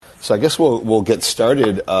So I guess we'll get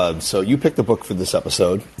started. So you picked the book for this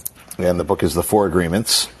episode, and the book is The Four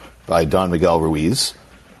Agreements by Don Miguel Ruiz.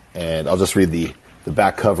 And I'll just read the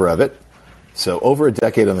back cover of it. So over a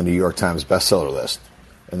decade on the New York Times bestseller list.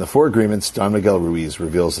 In The Four Agreements, Don Miguel Ruiz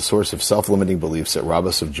reveals the source of self-limiting beliefs that rob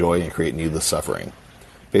us of joy and create needless suffering.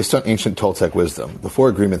 Based on ancient Toltec wisdom, the Four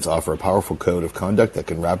Agreements offer a powerful code of conduct that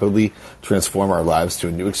can rapidly transform our lives to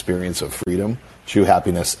a new experience of freedom, true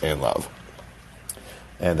happiness, and love.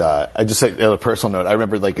 And I just say, on a personal note, I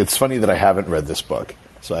remember, it's funny that I haven't read this book.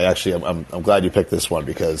 So I'm glad you picked this one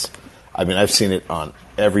because, I've seen it on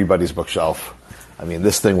everybody's bookshelf.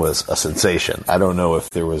 This thing was a sensation. I don't know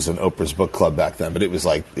if there was an Oprah's book club back then, but it was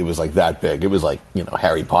like that big. It was like,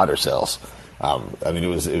 Harry Potter sales.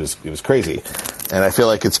 It was crazy. And I feel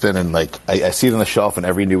like it's been in I see it on the shelf in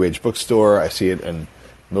every New Age bookstore. I see it in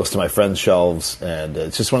most of my friends' shelves. And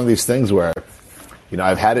it's just one of these things where,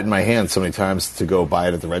 I've had it in my hand so many times to go buy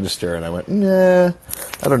it at the register, and I went, nah,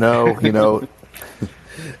 I don't know,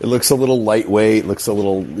 It looks a little lightweight, looks a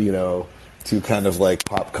little, too kind of like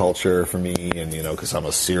pop culture for me, and, because I'm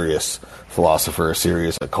a serious philosopher, a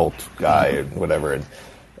serious occult guy, and whatever.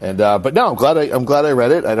 But no, I'm glad I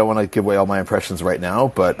read it. I don't want to give away all my impressions right now,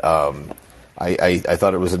 but I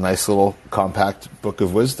thought it was a nice little compact book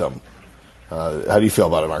of wisdom. How do you feel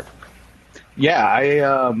about it, Mark?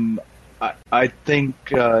 Yeah, I think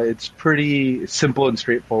it's pretty simple and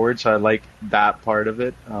straightforward, so I like that part of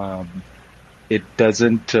it. It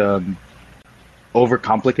doesn't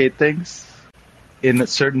overcomplicate things in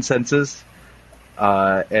certain senses,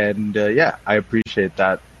 I appreciate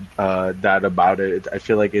that about it. I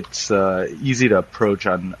feel like it's easy to approach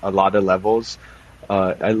on a lot of levels,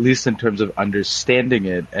 at least in terms of understanding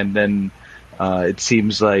it, and then it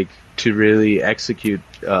seems like to really execute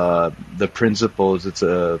the principles,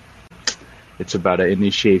 it's about an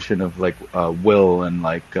initiation of will and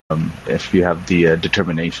if you have the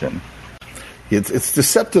determination. It's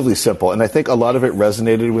deceptively simple, and I think a lot of it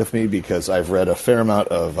resonated with me because I've read a fair amount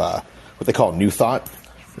of what they call New Thought.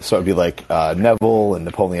 So it'd be like Neville and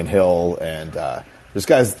Napoleon Hill, and there's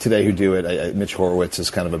guys today who do it. Mitch Horowitz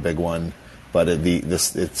is kind of a big one, but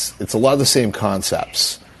it's a lot of the same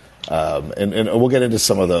concepts, and we'll get into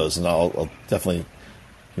some of those, and I'll definitely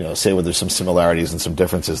say whether there's some similarities and some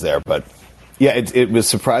differences there, but. Yeah, it was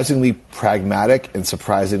surprisingly pragmatic and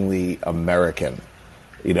surprisingly American,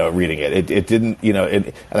 reading it. It didn't,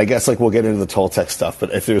 and I guess we'll get into the Toltec stuff,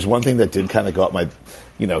 but if there's one thing that did kind of go up my,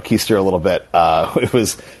 keister a little bit, it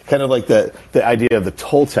was kind of like the idea of the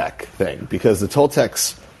Toltec thing, because the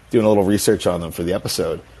Toltecs, doing a little research on them for the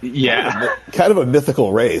episode. Yeah. Kind of a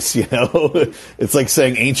mythical race, It's like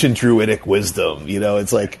saying ancient druidic wisdom,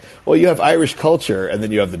 It's like, well, you have Irish culture and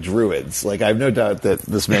then you have the Druids. I have no doubt that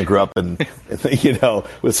this man grew up in,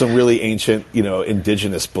 with some really ancient,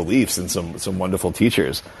 indigenous beliefs and some wonderful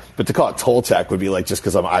teachers. But to call it Toltec would be just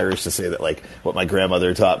because I'm Irish to say that what my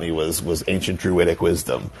grandmother taught me was ancient druidic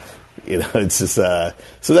wisdom. It's just so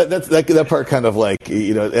that part kind of I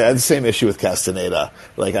had the same issue with Castaneda.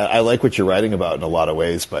 I like what you're writing about in a lot of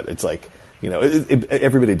ways, but it's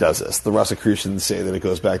everybody does this. The Rosicrucians say that it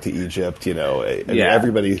goes back to Egypt.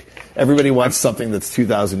 Everybody wants something that's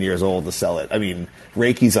 2,000 years old to sell it.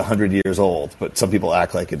 Reiki's 100 years old, but some people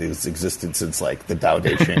act like it has existed since the Tao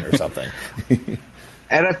Te Ching or something.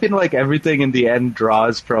 And I feel like everything in the end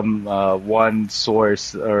draws from one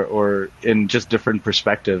source or in just different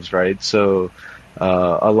perspectives, right? So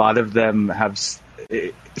a lot of them have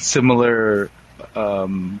similar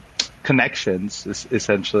connections,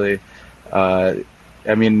 essentially.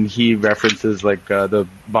 He references the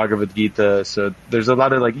Bhagavad Gita, so there's a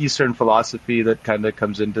lot of Eastern philosophy that kind of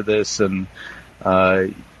comes into this, and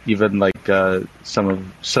even some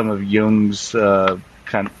of Jung's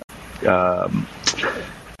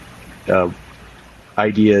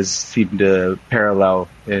ideas seem to parallel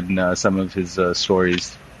in some of his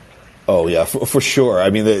stories. Oh yeah, for sure.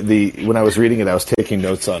 When I was reading it, I was taking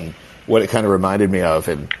notes on what it kind of reminded me of,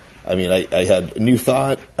 and I had New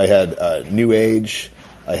Thought, I had New Age,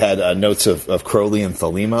 I had notes of Crowley and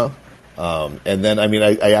Thelema, and then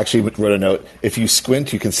I actually wrote a note. If you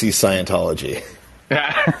squint, you can see Scientology.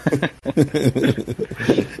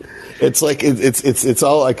 It's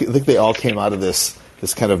all. I think they all came out of this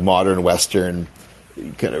kind of modern Western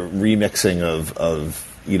kind of remixing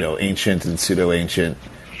of ancient and pseudo-ancient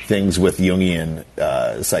things with Jungian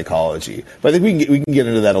psychology. But I think we can get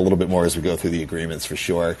into that a little bit more as we go through the agreements for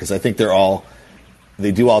sure, because I think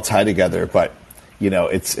they do all tie together. But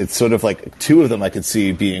it's sort of two of them I could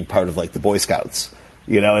see being part of the Boy Scouts.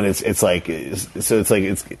 And it's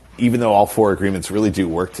even though all four agreements really do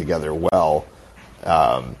work together well.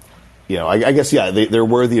 I guess, yeah, they're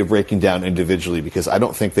worthy of breaking down individually because I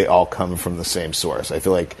don't think they all come from the same source. I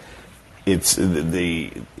feel like it's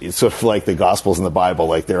sort of like the Gospels in the Bible.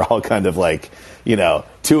 Like they're all kind of like,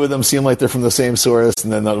 two of them seem like they're from the same source,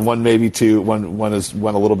 and then one maybe two, one is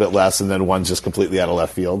one a little bit less, and then one's just completely out of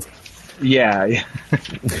left field. Yeah.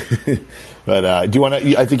 But do you want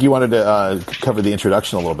to? I think you wanted to cover the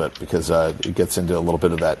introduction a little bit because it gets into a little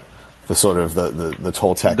bit of that, the sort of the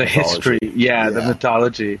Toltec, the mythology. history, the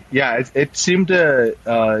mythology. Yeah, it seemed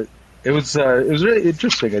to. It was really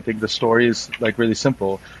interesting. I think the story is like really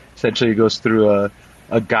simple. Essentially, it goes through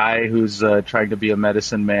a guy who's trying to be a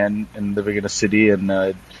medicine man and living in a city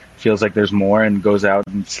and feels like there's more and goes out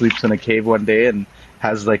and sleeps in a cave one day and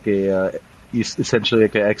has like essentially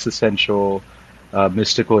like an existential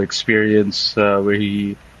mystical experience where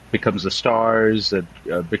he becomes the stars and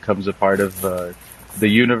becomes a part of the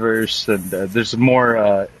universe. And there's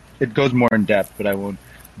more. It goes more in depth, but I won't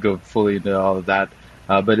go fully into all of that.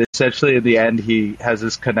 But essentially, in the end, he has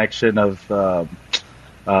this connection of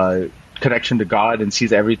connection to God and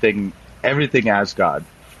sees everything as God.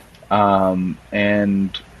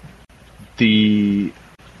 And the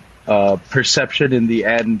perception in the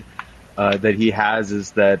end that he has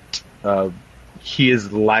is that he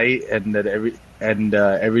is light, and that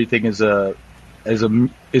everything is a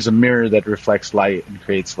mirror that reflects light and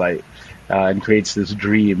creates light and creates this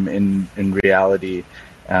dream in reality.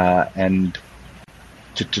 And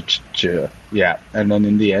then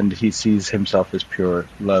in the end, he sees himself as pure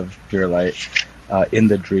love, pure light in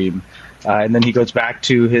the dream. And then he goes back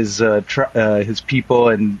to his people,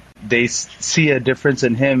 and they see a difference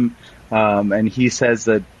in him. And he says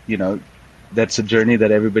that that's a journey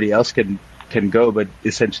that everybody else can go, but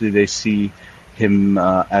essentially they see him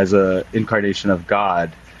as a incarnation of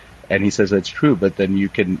God. And he says that's true, but then you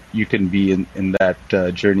can be in that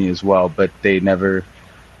journey as well. But they never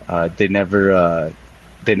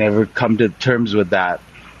come to terms with that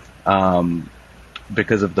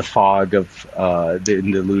because of the fog of the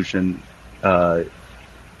illusion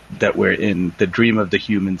that we're in, the dream of the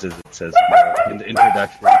humans, as it says in the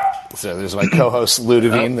introduction. So there's my co-host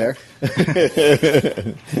Ludovine there.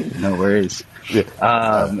 No worries. Yeah.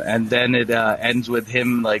 And then it ends with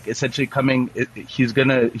him like essentially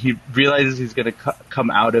he realizes he's gonna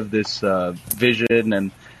come out of this vision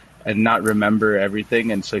and not remember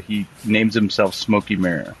everything, and so he names himself Smoky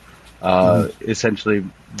Mirror. Essentially,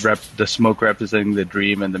 the smoke representing the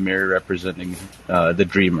dream and the mirror representing the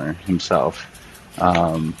dreamer himself.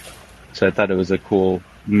 So I thought it was a cool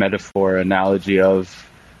metaphor analogy of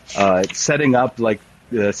setting up the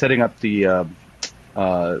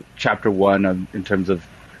chapter 1 in terms of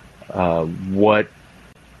what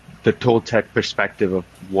the Toltec perspective of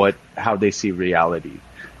how they see reality.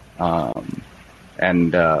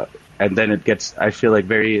 And then it gets, I feel like,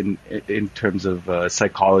 very in terms of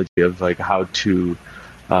psychology of like how to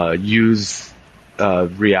use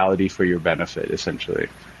reality for your benefit, essentially,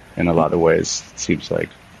 in a lot of ways, it seems like.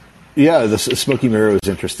 Yeah, the smoky mirror was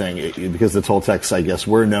interesting because the Toltecs, I guess,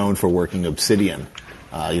 were known for working obsidian,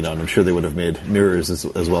 and I'm sure they would have made mirrors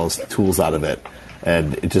as well as tools out of it.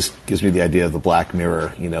 And it just gives me the idea of the black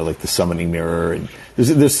mirror, like the summoning mirror. And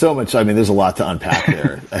there's so much. I mean, there's a lot to unpack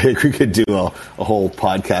there. I think we could do a whole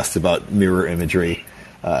podcast about mirror imagery.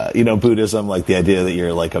 Buddhism, like the idea that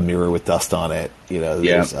you're like a mirror with dust on it.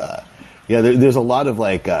 There's a lot of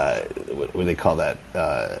like what do they call that?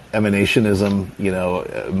 Emanationism.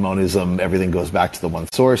 Monism. Everything goes back to the one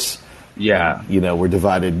source. Yeah. We're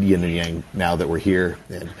divided yin and yang now that we're here.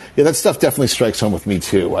 And that stuff definitely strikes home with me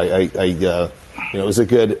too. It was a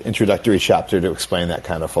good introductory chapter to explain that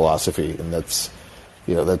kind of philosophy, and that's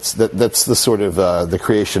the sort of the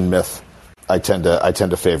creation myth I tend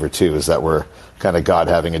to favor too. Is that we're kind of God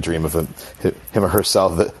having a dream of him or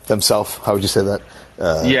herself, themselves. How would you say that?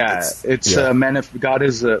 God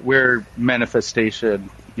is we're manifestation,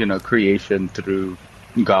 creation through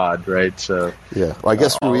God, right? So yeah, well, I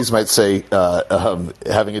guess Ruiz might say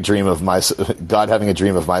having a dream of God having a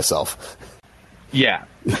dream of myself. Yeah.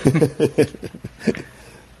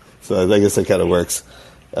 So I guess that kind of works.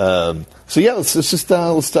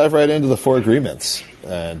 Let's dive right into the 4 agreements.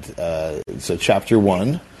 And so chapter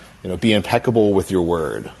 1, be impeccable with your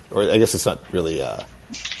word. Or I guess it's not really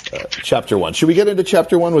chapter 1. Should we get into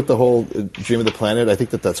chapter 1 with the whole dream of the planet? I think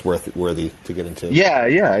that's worthy to get into.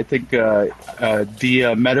 Yeah. I think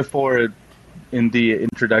the metaphor in the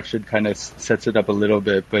introduction kind of sets it up a little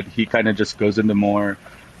bit, but he kind of just goes into more,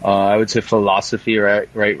 I would say, philosophy, right,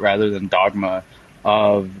 rather than dogma,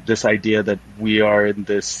 of this idea that we are in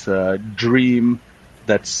this dream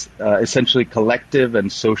that's essentially collective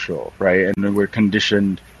and social, right? And we're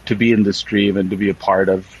conditioned to be in this dream and to be a part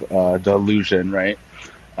of the illusion, right?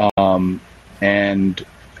 And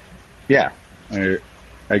yeah, I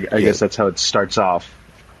guess that's how it starts off.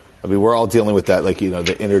 I mean, we're all dealing with that, like,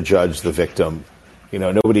 the inner judge, the victim.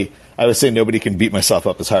 I would say nobody can beat myself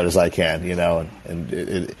up as hard as I can,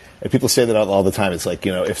 and people say that all the time. It's like,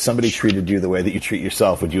 if somebody treated you the way that you treat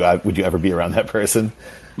yourself, would you ever be around that person?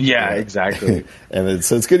 Yeah, exactly. And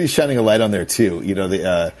so it's good he's shining a light on there too.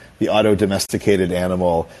 The auto-domesticated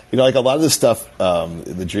animal, like a lot of this stuff,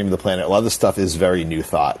 the Dream of the Planet, a lot of this stuff is very new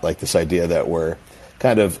thought, like this idea that we're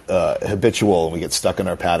kind of habitual and we get stuck in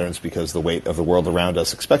our patterns because the weight of the world around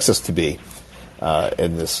us expects us to be.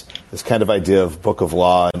 And this kind of idea of book of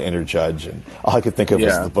law and inner judge, and all I could think of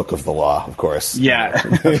was the book of the law, of course. Yeah.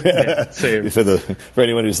 Same. For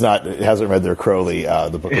anyone who's hasn't read their Crowley,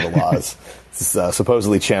 the book of the law is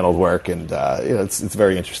supposedly channeled work, and it's a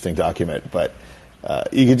very interesting document. But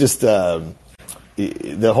you could just the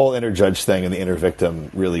whole inner judge thing and the inner victim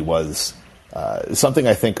really was something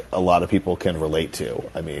I think a lot of people can relate to.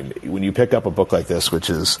 I mean, when you pick up a book like this, which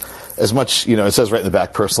is as much, it says right in the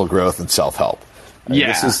back, personal growth and self-help.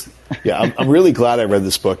 I'm really glad I read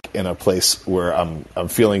this book in a place where I'm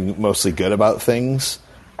feeling mostly good about things.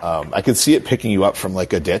 I could see it picking you up from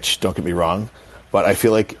like a ditch, don't get me wrong, but I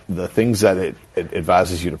feel like the things that it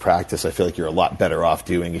advises you to practice, I feel like you're a lot better off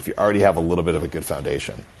doing if you already have a little bit of a good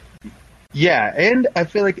foundation. Yeah, and I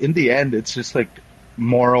feel like in the end, it's just like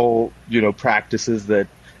moral, practices that,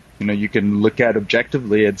 you can look at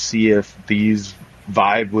objectively and see if these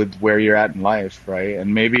vibe with where you're at in life, right?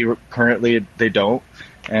 And maybe currently they don't,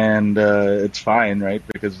 and it's fine, right?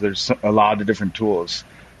 Because there's a lot of different tools,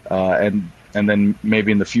 and then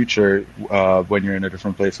maybe in the future, when you're in a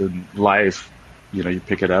different place in life, you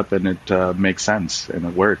pick it up and it makes sense and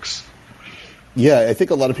it works. Yeah, I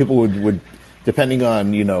think a lot of people would depending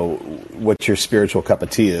on what your spiritual cup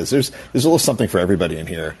of tea is. There's a little something for everybody in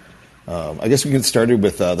here. I guess we can get started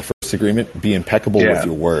with the first agreement: be impeccable with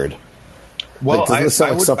your word. Well, I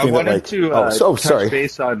wanted to touch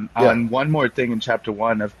base on one more thing in chapter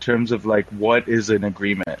 1 of terms of like what is an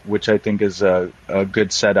agreement, which I think is a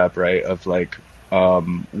good setup, right? Of like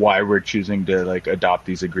why we're choosing to like adopt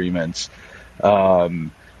these agreements,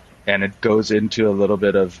 and it goes into a little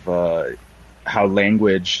bit of how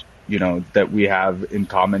language, that we have in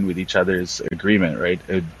common with each other's agreement, right?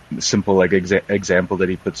 A simple like example that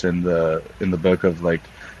he puts in the book of like.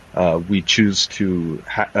 We choose to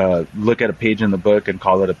look at a page in the book and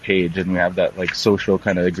call it a page, and we have that like social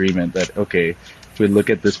kind of agreement that, okay, if we look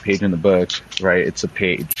at this page in the book, right, it's a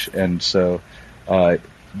page. And so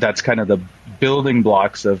that's kind of the building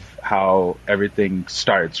blocks of how everything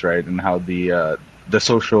starts, right, and how the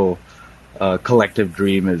social collective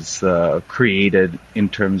dream is created in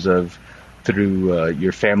terms of through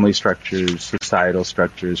your family structures, societal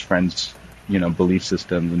structures, friends, belief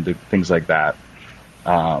systems, and things like that.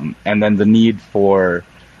 And then the need for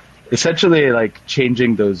essentially like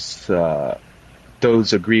changing those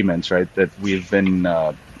agreements, right? That we've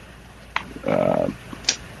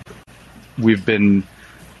been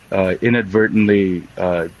inadvertently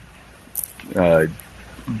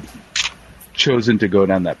chosen to go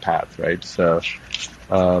down that path, right? So,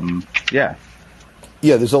 yeah.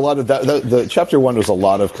 There's a lot of that. The chapter 1 was a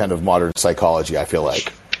lot of kind of modern psychology, I feel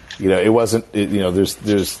like. It wasn't.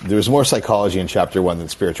 There's more psychology in chapter 1 than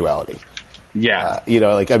spirituality. Yeah.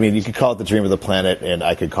 You could call it the Dream of the Planet, and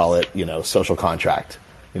I could call it, social contract.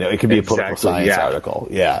 It could be a political science article.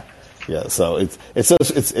 Yeah. Yeah. So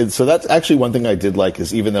so that's actually one thing I did like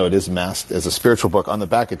is even though it is masked as a spiritual book, on the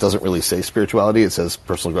back it doesn't really say spirituality. It says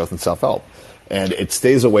personal growth and self-help. And it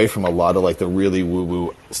stays away from a lot of like the really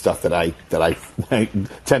woo-woo stuff that I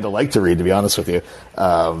tend to like to read, to be honest with you.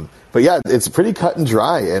 But yeah, it's pretty cut and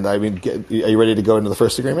dry. And I mean, are you ready to go into the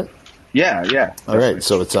first agreement? Yeah. All right.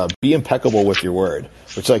 So it's be impeccable with your word,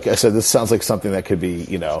 which, like I said, this sounds like something that could be,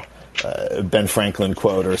 Ben Franklin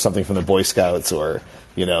quote or something from the Boy Scouts or,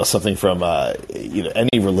 something from,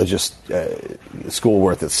 any religious school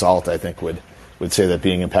worth its salt, I think would say that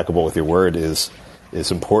being impeccable with your word is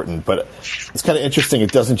important. But it's kind of interesting.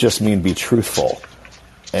 It doesn't just mean be truthful.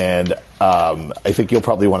 And I think you'll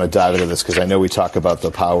probably want to dive into this because I know we talk about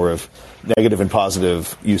the power of negative and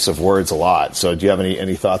positive use of words a lot. So do you have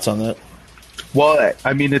any thoughts on that? Well,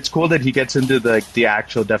 I mean, it's cool that he gets into the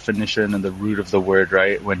actual definition and the root of the word,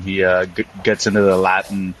 right? When he gets into the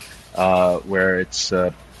Latin, where it's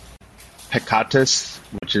peccatus,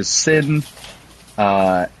 which is sin,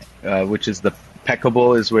 which is the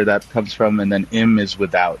peccable is where that comes from, and then im is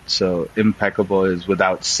without. So impeccable is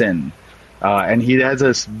without sin. And he has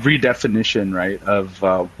this redefinition, right, of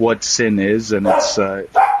what sin is, and it's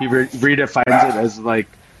he redefines it as like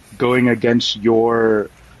going against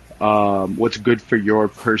your what's good for your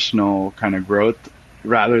personal kind of growth,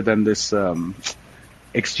 rather than this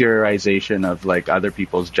exteriorization of like other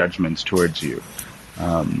people's judgments towards you.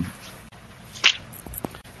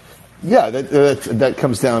 Yeah, that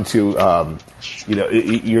comes down to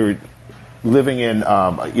you're living in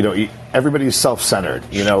everybody's self-centered.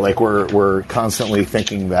 Like we're constantly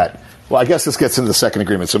thinking that. Well, I guess this gets into the second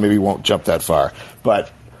agreement, so maybe we won't jump that far. But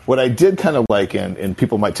what I did kind of like, and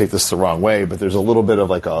people might take this the wrong way, but there's a little bit of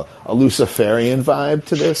like a Luciferian vibe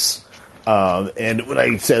to this. And when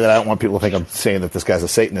I say that, I don't want people to think I'm saying that this guy's a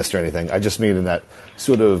Satanist or anything. I just mean in that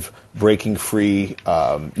sort of breaking free,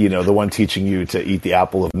 the one teaching you to eat the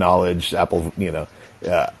apple of knowledge, that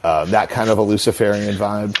kind of a Luciferian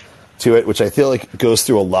vibe to it, which I feel like goes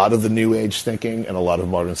through a lot of the New Age thinking and a lot of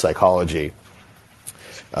modern psychology.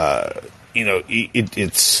 But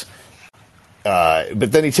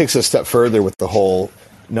then he takes it a step further with the whole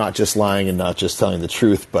not just lying and not just telling the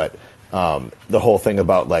truth, but the whole thing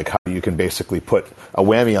about like how you can basically put a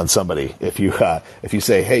whammy on somebody if you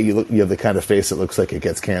say, hey, you have the kind of face that looks like it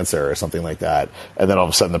gets cancer or something like that, and then all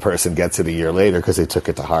of a sudden the person gets it a year later because they took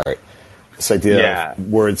it to heart. This idea of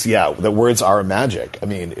words, that words are magic. I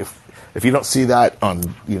mean, if you don't see that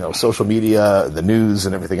on social media, the news,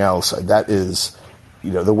 and everything else, that is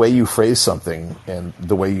the way you phrase something and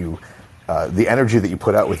the way you the energy that you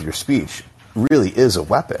put out with your speech really is a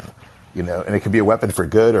weapon. And it can be a weapon for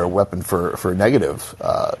good or a weapon for negative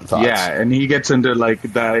thoughts. Yeah, and he gets into like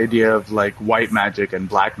the idea of like white magic and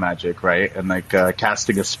black magic, right? And like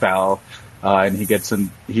casting a spell, and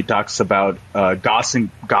he talks about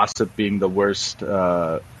gossip being the worst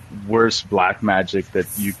black magic that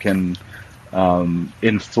you can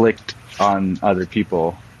inflict on other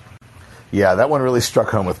people. Yeah, that one really struck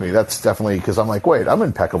home with me. That's definitely because I'm like, wait, I'm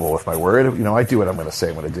impeccable with my word. I do what I'm going to say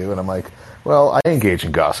I'm going to do, and I'm like, well, I engage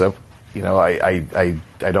in gossip. I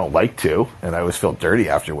don't like to, and I always feel dirty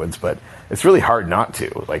afterwards. But it's really hard not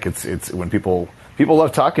to. Like it's when people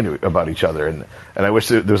love talking about each other, and I wish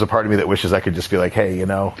there was a part of me that wishes I could just be like, hey, I'm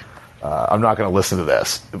not going to listen to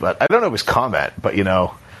this. But I don't always comment, but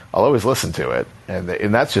I'll always listen to it, and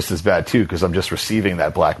that's just as bad too because I'm just receiving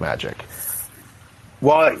that black magic.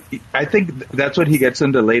 Well, I think that's what he gets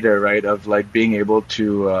into later, right? Of like being able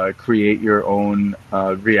to create your own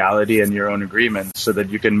reality and your own agreements so that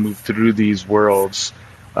you can move through these worlds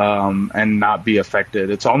and not be affected.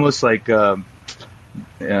 It's almost like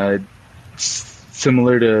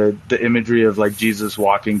similar to the imagery of like Jesus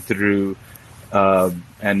walking through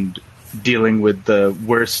and dealing with the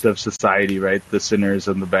worst of society, right? The sinners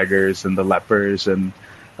and the beggars and the lepers and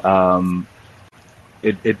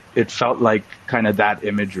It felt like kind of that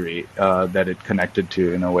imagery that it connected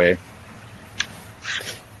to in a way.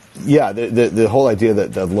 Yeah, the whole idea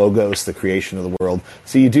that the logos, the creation of the world.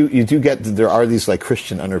 So you do get there are these like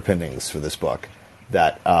Christian underpinnings for this book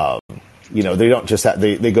that they don't just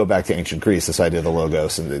they go back to ancient Greece. This idea of the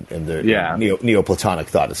logos and the Neoplatonic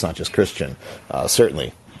thought. It's not just Christian,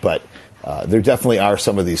 certainly, but. There definitely are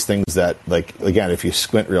some of these things that, like, again, if you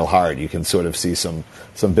squint real hard, you can sort of see some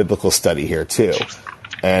biblical study here too.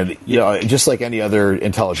 And just like any other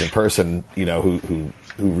intelligent person, who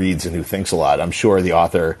reads and who thinks a lot, I'm sure the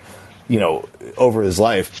author, over his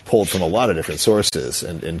life pulled from a lot of different sources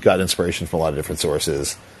and got inspiration from a lot of different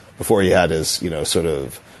sources before he had his, sort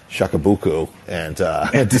of shakabuku and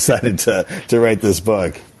decided to write this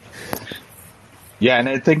book. Yeah, and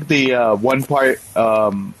I think the one part.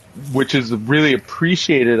 Which is really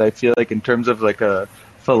appreciated, I feel like, in terms of like a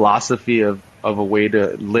philosophy of a way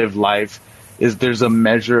to live life, is there's a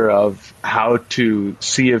measure of how to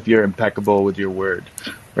see if you're impeccable with your word,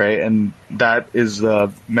 right? And that is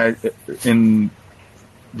in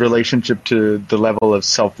relationship to the level of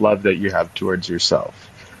self-love that you have towards yourself.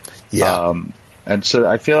 Yeah. And so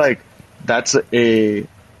I feel like that's like the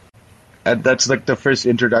first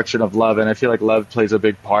introduction of love, and I feel like love plays a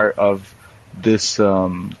big part of this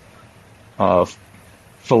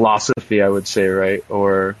philosophy, I would say, right,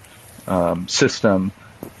 or system,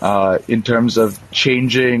 in terms of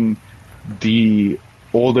changing the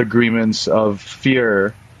old agreements of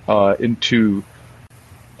fear into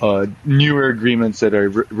newer agreements that are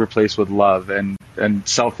replaced with love, and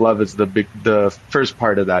self-love is the first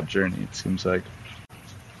part of that journey. It seems like.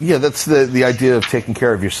 Yeah, that's the idea of taking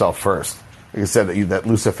care of yourself first. Like I said, that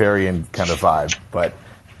Luciferian kind of vibe, but.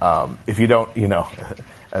 If you don't,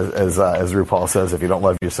 as RuPaul says, if you don't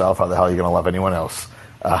love yourself, how the hell are you going to love anyone else?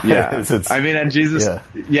 I mean, and Jesus,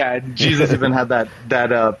 Jesus even had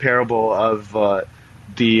that parable of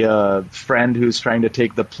the friend who's trying to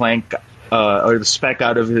take the plank or the speck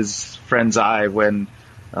out of his friend's eye when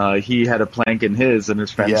he had a plank in his, and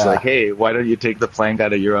his friend's Yeah. like, "Hey, why don't you take the plank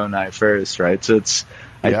out of your own eye first?" Right? So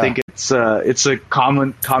I think it's a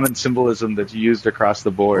common symbolism that's used across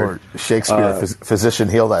the board. Or Shakespeare, physician,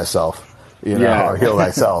 heal thyself, or heal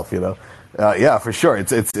thyself, Yeah, for sure.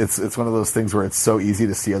 It's one of those things where it's so easy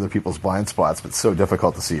to see other people's blind spots, but so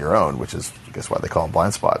difficult to see your own, which is, I guess, why they call them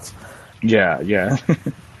blind spots. Yeah.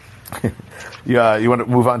 Yeah, you want to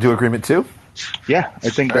move on to Agreement 2? Yeah, I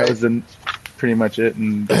think that was pretty much it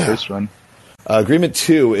in the first one. Agreement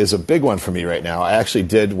 2 is a big one for me right now. I actually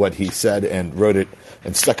did what he said and wrote it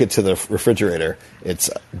and stuck it to the refrigerator. It's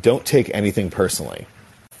don't take anything personally.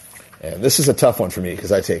 And this is a tough one for me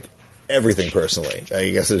because I take everything personally.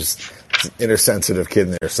 I guess there's an inner sensitive kid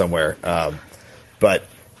in there somewhere. But,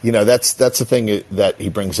 that's the thing that he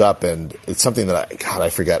brings up, and it's something that I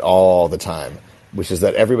forget all the time, which is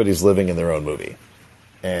that everybody's living in their own movie.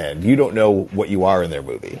 And you don't know what you are in their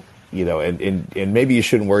movie, and maybe you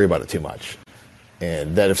shouldn't worry about it too much.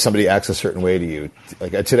 And that if somebody acts a certain way to you,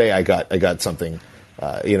 like today I got something,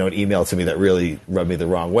 an email to me that really rubbed me the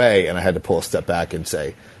wrong way, and I had to pull a step back and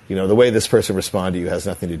say, the way this person responded to you has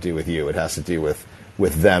nothing to do with you. It has to do with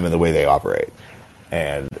them and the way they operate.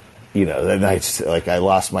 And, then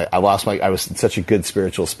I was in such a good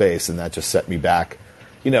spiritual space, and that just set me back,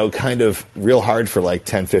 kind of real hard for like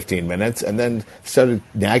 10, 15 minutes, and then started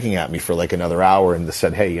nagging at me for like another hour and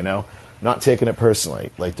said, hey, not taking it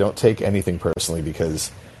personally. Like, don't take anything personally,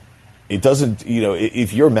 because it doesn't,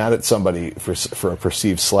 if you're mad at somebody for a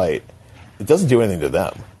perceived slight, it doesn't do anything to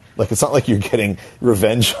them. Like, it's not like you're getting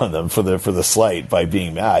revenge on them for the slight by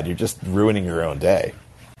being mad. You're just ruining your own day.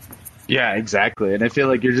 Yeah, exactly. And I feel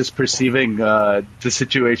like you're just perceiving the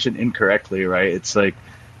situation incorrectly, right? It's like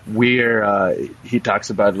he talks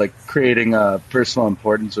about like creating a personal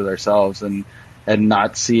importance with ourselves and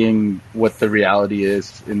not seeing what the reality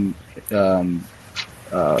is in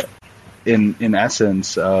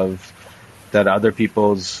essence of that other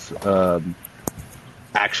people's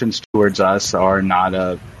actions towards us are not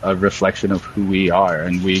a reflection of who we are,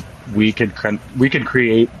 and we can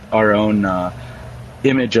create our own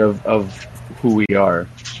image of who we are.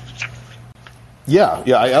 Yeah.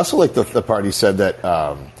 I also like the part he said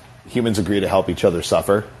that humans agree to help each other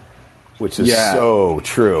suffer, which is so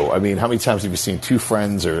true. I mean, how many times have you seen two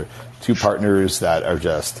friends or two partners that are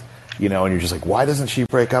just, and you're just like, why doesn't she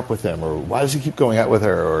break up with him, or why does he keep going out with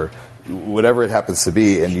her, or whatever it happens to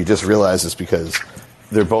be, and you just realize it's because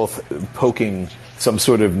they're both poking some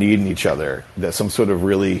sort of need in each other, that some sort of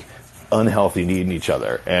really unhealthy need in each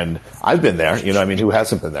other. And I've been there, who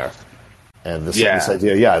hasn't been there? And this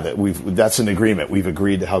idea, that that's an agreement. We've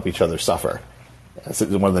agreed to help each other suffer. That's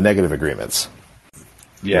one of the negative agreements.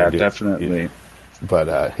 Yeah, definitely. But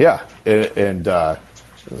I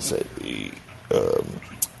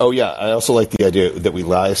also like the idea that we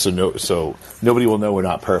lie so nobody will know we're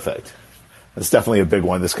not perfect. That's definitely a big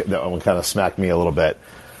one. That one kind of smacked me a little bit,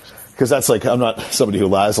 because that's like, I'm not somebody who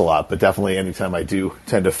lies a lot, but definitely anytime I do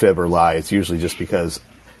tend to fib or lie, it's usually just because,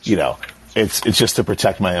 it's just to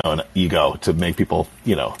protect my own ego, to make people,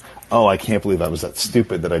 oh, I can't believe I was that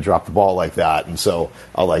stupid that I dropped the ball like that, and so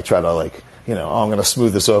I'll try to I'm going to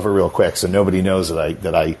smooth this over real quick so nobody knows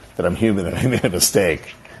that I'm human and I made a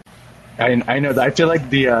mistake. I know that. I feel like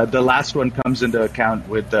the last one comes into account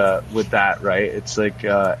with that, right? It's like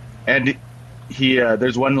and he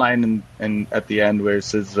there's one line in at the end where it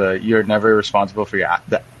says you're never responsible for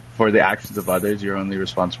the actions of others. You're only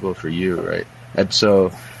responsible for you, right? And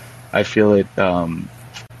so I feel it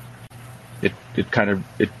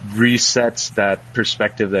resets that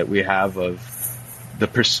perspective that we have of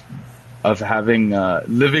having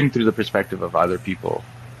living through the perspective of other people.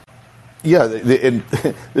 Yeah,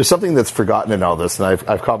 there's something that's forgotten in all this, and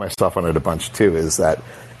I've caught myself on it a bunch too, is that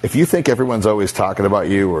if you think everyone's always talking about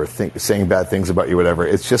you or saying bad things about you, whatever,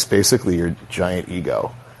 it's just basically your giant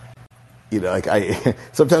ego.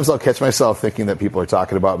 Sometimes I'll catch myself thinking that people are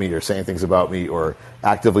talking about me or saying things about me or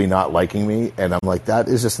actively not liking me, and I'm like, that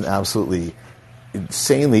is just an absolutely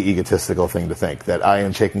insanely egotistical thing to think, that I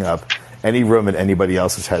am taking up any room in anybody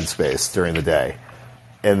else's headspace during the day.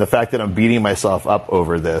 And the fact that I'm beating myself up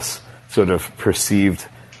over this sort of perceived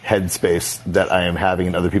headspace that I am having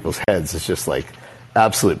in other people's heads is just like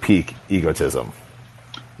absolute peak egotism.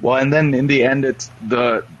 Well, and then in the end, it's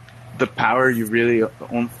the power you really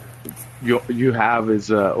you have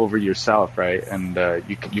is over yourself, right? And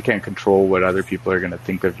you can't control what other people are going to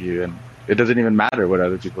think of you, and it doesn't even matter what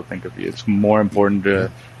other people think of you. It's more important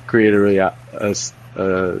to create a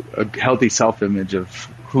healthy self-image of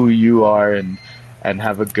who you are and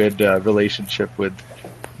have a good relationship with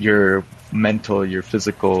your mental, your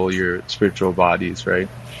physical, your spiritual bodies, right?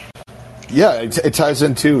 Yeah, it ties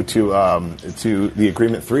into to the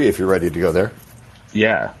Agreement 3 if you're ready to go there.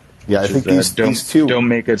 Yeah. Yeah, I think these two don't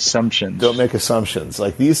make assumptions. Don't make assumptions.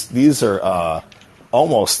 Like these are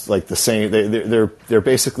almost like the same. They're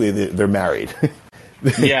basically they're married.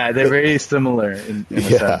 Yeah, they're very similar in a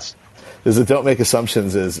sense. There's a don't make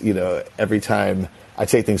assumptions is, every time I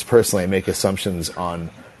take things personally, I make assumptions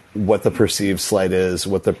on what the perceived slight is,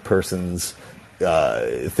 what the person's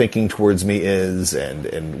thinking towards me is,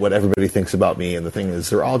 and what everybody thinks about me. And the thing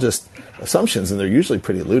is, they're all just assumptions, and they're usually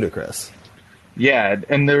pretty ludicrous. Yeah,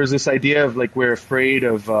 and there was this idea of like we're afraid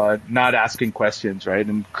of not asking questions, right,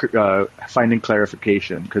 and finding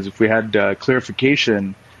clarification. Because if we had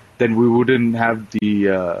clarification, then we wouldn't have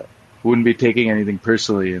wouldn't be taking anything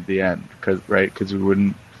personally at the end, because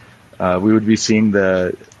we would be seeing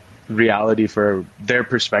the reality for their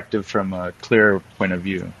perspective from a clear point of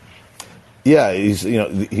view. Yeah,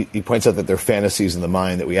 he points out that they're fantasies in the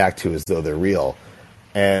mind that we act to as though they're real.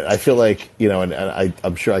 And I feel like, and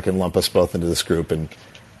I'm sure I can lump us both into this group. And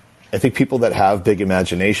I think people that have big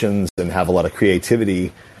imaginations and have a lot of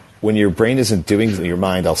creativity, when your brain isn't doing, your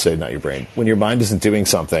mind, I'll say, not your brain, when your mind isn't doing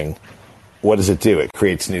something, what does it do? It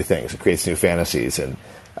creates new things. It creates new fantasies. And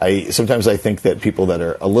sometimes I think that people that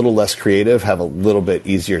are a little less creative have a little bit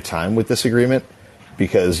easier time with this agreement,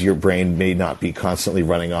 because your brain may not be constantly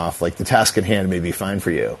running off. Like the task at hand may be fine for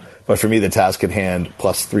you, but for me, the task at hand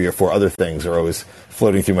plus 3 or 4 other things are always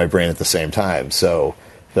floating through my brain at the same time. So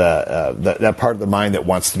that part of the mind that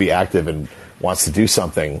wants to be active and wants to do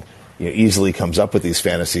something, easily comes up with these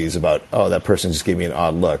fantasies about, oh, that person just gave me an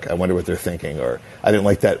odd look. I wonder what they're thinking, or I didn't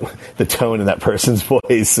like the tone in that person's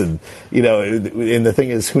voice, and and the thing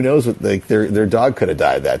is, who knows what their dog could have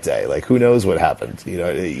died that day? Like, who knows what happened?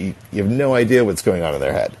 You have no idea what's going on in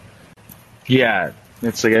their head. Yeah,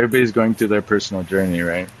 it's like everybody's going through their personal journey,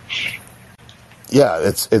 right? Yeah,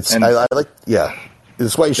 I like. Yeah,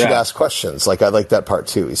 it's why you should ask questions. Like, I like that part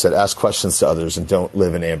too. He said, ask questions to others and don't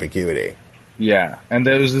live in ambiguity. Yeah, and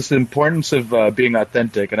there's this importance of being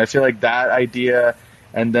authentic, and I feel like that idea,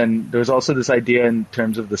 and then there's also this idea in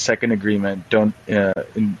terms of the second agreement, don't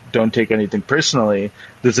take anything personally.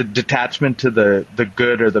 There's a detachment to the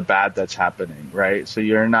good or the bad that's happening, right? So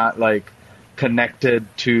you're not like connected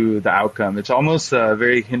to the outcome. It's almost a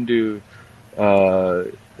very Hindu,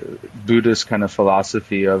 Buddhist kind of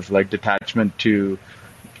philosophy of like detachment to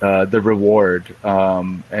the reward,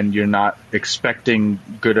 and you're not expecting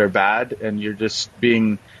good or bad, and you're just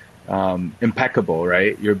being impeccable,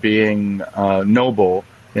 right? You're being noble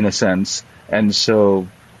in a sense, and so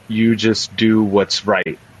you just do what's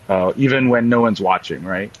right, even when no one's watching,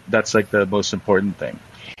 right? That's like the most important thing.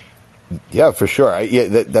 Yeah, for sure. I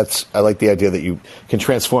like the idea that you can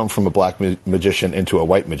transform from a black magician into a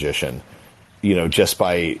white magician, just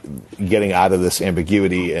by getting out of this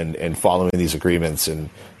ambiguity and following these agreements and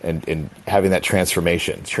having that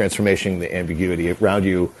transformation the ambiguity around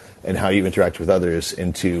you and how you interact with others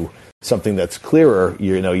into something that's clearer.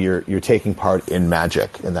 You're taking part in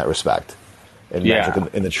magic in that respect, and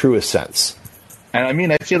magic in the truest sense. And I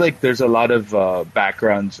mean, I feel like there's a lot of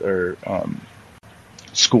backgrounds or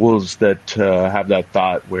schools that have that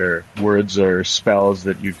thought where words are spells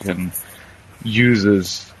that you can use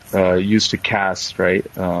to cast, right?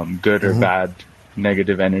 Good or bad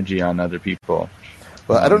negative energy on other people.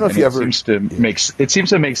 Well, I don't know if you ever seems to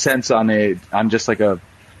make sense on just like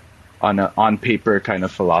on on paper kind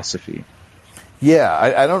of philosophy. Yeah,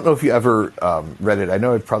 I don't know if you ever read it. I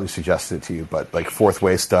know I'd probably suggested it to you, but like Fourth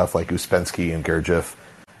Way stuff, like Uspensky and Gurdjieff,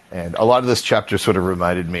 and a lot of this chapter sort of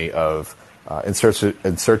reminded me of in search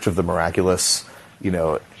of the miraculous.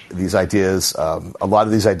 These ideas, a lot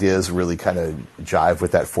of these ideas really kind of jive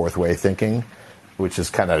with that Fourth Way thinking, which is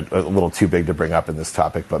kind of a little too big to bring up in this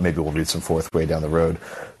topic, but maybe we'll read some Fourth Way down the road.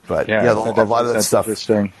 But a lot of that stuff,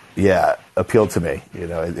 appealed to me.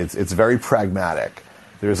 It's very pragmatic.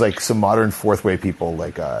 There's like some modern Fourth Way people,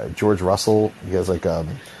 like George Russell. He has like a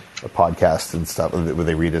podcast and stuff where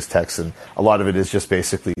they read his texts, and a lot of it is just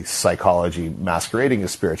basically psychology masquerading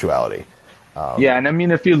as spirituality. And I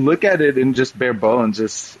mean, if you look at it in just bare bones,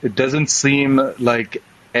 it doesn't seem like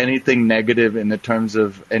anything negative in the terms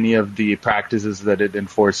of any of the practices that it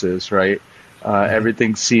enforces, right?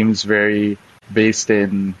 Everything seems very based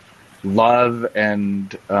in love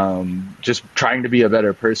and just trying to be a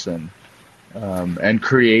better person and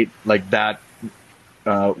create like that.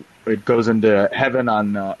 It goes into heaven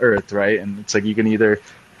on earth, right? And it's like you can either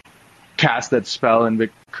cast that spell and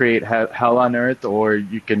create hell on earth, or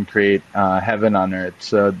you can create heaven on earth.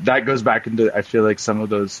 So that goes back into, I feel like, some of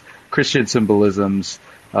those Christian symbolisms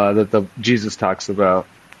that Jesus talks about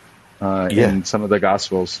in some of the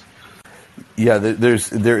Gospels. Yeah,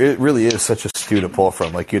 it really is such a stew to pull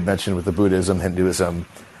from, like you had mentioned with the Buddhism, Hinduism,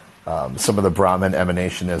 some of the Brahmin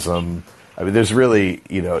emanationism. I mean, there's really,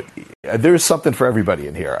 there's something for everybody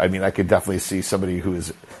in here. I mean, I could definitely see somebody who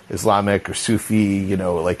is Islamic or Sufi,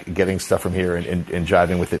 like getting stuff from here and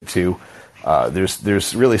jiving with it too.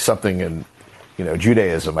 There's really something in,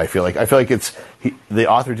 Judaism. I feel like the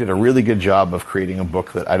author did a really good job of creating a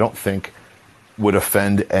book that I don't think would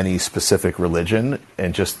offend any specific religion,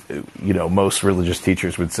 and just, most religious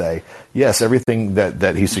teachers would say, yes, everything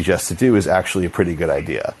that he suggests to do is actually a pretty good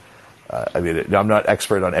idea. I mean, I'm not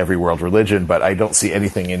expert on every world religion, but I don't see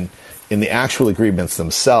anything in the actual agreements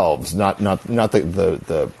themselves, not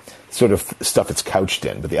the sort of stuff it's couched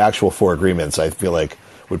in, but the actual four agreements, I feel like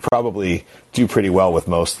would probably do pretty well with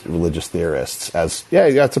most religious theorists as,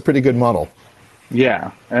 it's a pretty good model.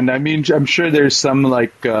 Yeah, and I mean, I'm sure there's some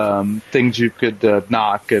things you could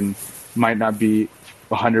knock and might not be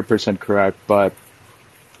 100% correct, but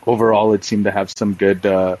overall, it seemed to have some good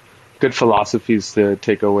philosophies to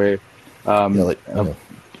take away.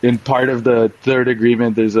 In part of the third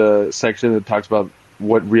agreement, there's a section that talks about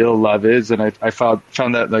what real love is, and I found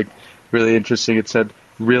that really interesting. It said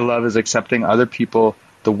real love is accepting other people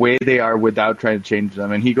the way they are without trying to change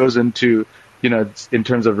them, and he goes into, in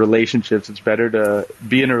terms of relationships, it's better to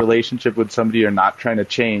be in a relationship with somebody you're not trying to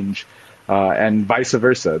change, and vice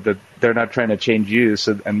versa, that they're not trying to change you,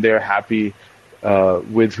 and they're happy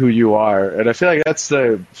with who you are. And I feel like that's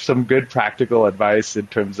some good practical advice in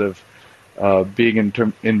terms of being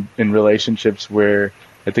in relationships, where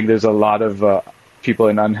I think there's a lot of people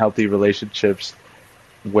in unhealthy relationships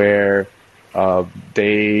where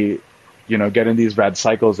they, get in these bad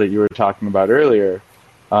cycles that you were talking about earlier.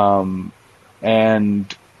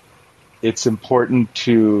 And it's important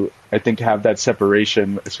to, I think, have that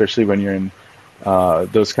separation, especially when you're in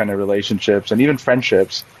those kind of relationships and even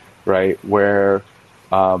friendships, right? Where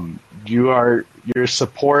you're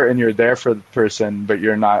support and you're there for the person, but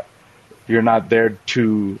you're not there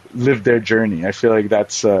to live their journey. I feel like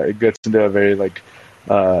that's it gets into a very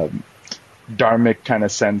dharmic kind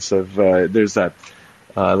of sense of there's that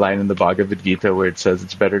line in the Bhagavad Gita where it says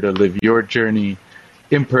it's better to live your journey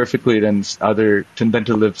imperfectly than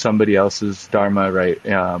to live somebody else's dharma, right,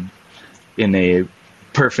 in a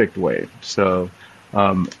perfect way. So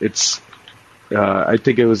I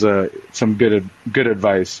think it was some good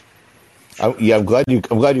advice. I'm glad you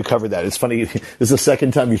covered that. It's funny. This is the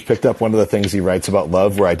second time you've picked up one of the things he writes about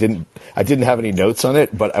love where I didn't have any notes on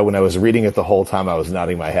it, but when I was reading it the whole time, I was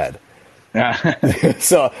nodding my head.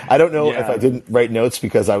 So I don't know if I didn't write notes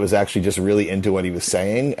because I was actually just really into what he was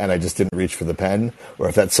saying and I just didn't reach for the pen, or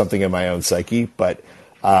if that's something in my own psyche. But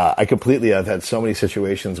I've had so many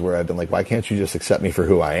situations where I've been like, why can't you just accept me for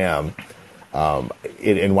who I am?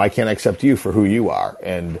 And why can't I accept you for who you are?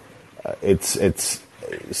 And it's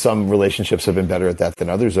some relationships have been better at that than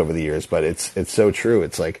others over the years, but it's so true.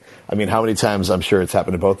 It's like, I mean, how many times, I'm sure it's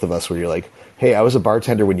happened to both of us, where you're like, hey, I was a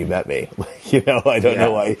bartender when you met me. I don't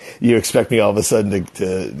know why you expect me all of a sudden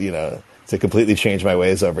to completely change my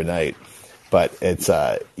ways overnight. But it's,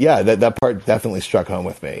 that part definitely struck home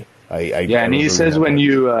with me. And he says when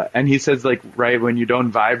you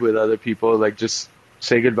don't vibe with other people, just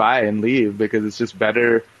say goodbye and leave, because it's just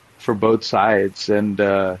better for both sides.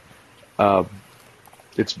 And,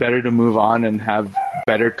 it's better to move on and have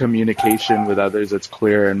better communication with others that's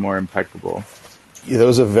clear and more impeccable. Yeah, that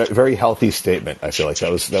was a very healthy statement. I feel like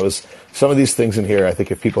that was some of these things in here. I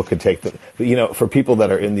think if people could take for people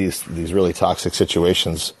that are in these really toxic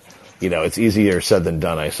situations, it's easier said than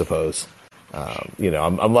done, I suppose.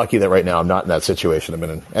 I'm lucky that right now I'm not in that situation. I'm in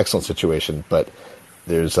an excellent situation, but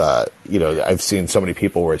there's, I've seen so many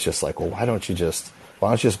people where it's just like, well, why don't you just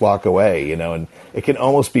walk away, and it can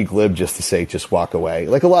almost be glib just to say, just walk away.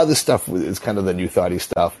 Like a lot of this stuff is kind of the new thoughty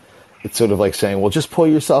stuff. It's sort of like saying, well, just pull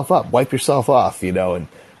yourself up, wipe yourself off, and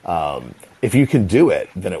if you can do it,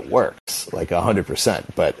 then it works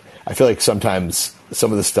 100%. But I feel like sometimes some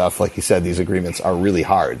of the stuff, like you said, these agreements are really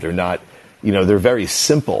hard. They're not, they're very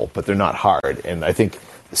simple, but they're not hard. And I think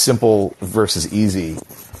simple versus easy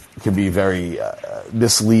can be very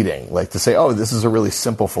misleading, like to say, oh, this is a really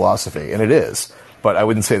simple philosophy, and it is. But I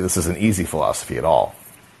wouldn't say this is an easy philosophy at all.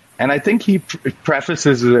 And I think he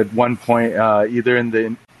prefaces it at one point, either in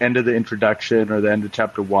the end of the introduction or the end of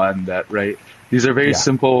chapter 1, that, right, these are very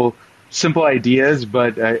simple ideas,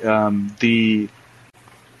 but the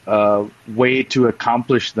way to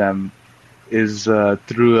accomplish them is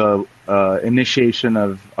through a initiation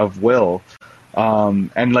of will.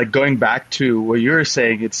 And going back to what you were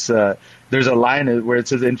saying, it's there's a line where it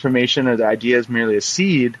says information or the idea is merely a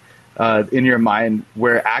seed, in your mind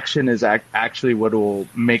where action is actually what will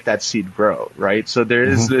make that seed grow, right? So there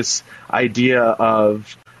is this idea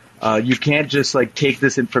of you can't just like take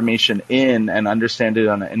this information in and understand it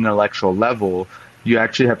on an intellectual level. You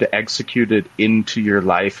actually have to execute it into your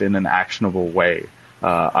life in an actionable way.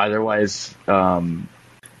 Otherwise,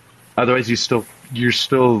 you're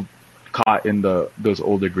still caught in those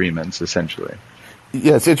old agreements, essentially.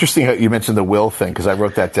 Yeah, it's interesting how you mentioned the will thing, because I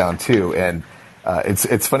wrote that down too, and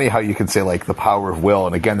it's funny how you can say like the power of will,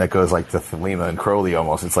 and again that goes like to Thelema and Crowley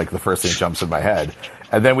almost. It's like the first thing that jumps in my head,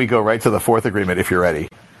 and then we go right to the fourth agreement. If you're ready,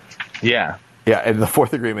 yeah, and the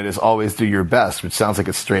fourth agreement is always do your best, which sounds like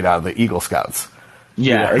it's straight out of the Eagle Scouts.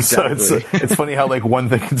 Yeah, exactly. So it's funny how like one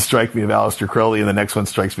thing can strike me of Aleister Crowley, and the next one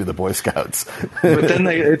strikes me of the Boy Scouts. But then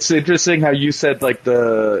it's interesting how you said like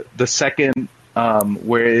the second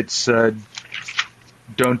where it's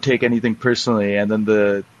don't take anything personally, and then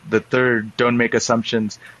the third, don't make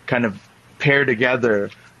assumptions, kind of pair together.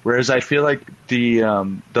 Whereas I feel like the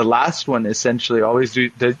last one, essentially always do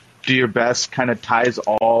your best, kind of ties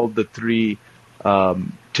all the three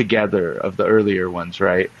together of the earlier ones,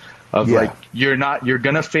 right? Of like you're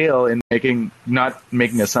gonna fail in not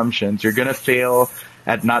making assumptions. You're gonna fail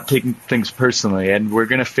at not taking things personally, and we're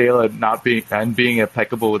gonna fail at being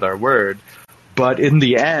impeccable with our word. But in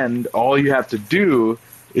the end, all you have to do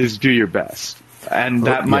is do your best, and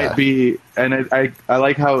that might be. And I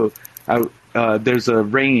like how there's a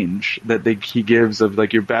range that he gives of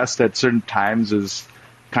like your best at certain times is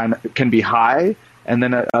can be high, and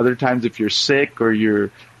then at other times if you're sick or you're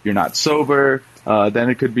not sober, then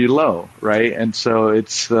it could be low, right? And so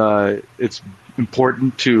it's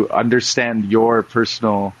important to understand your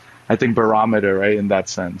personal, I think, barometer, right, in that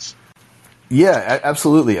sense. Yeah,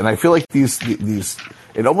 absolutely. And I feel like these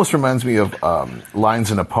it almost reminds me of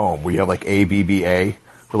lines in a poem where you have like A, B, B, A,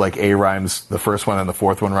 where like A rhymes the first one and the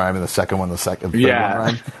fourth one rhyme and the second one, the third one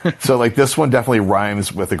rhyme. So like this one definitely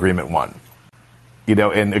rhymes with agreement 1,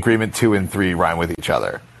 and agreement 2 and 3 rhyme with each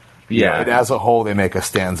other. Yeah. And as a whole, they make a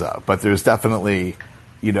stanza, but there's definitely,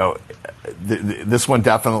 this one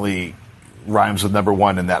definitely rhymes with number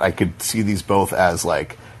 1 in that I could see these both as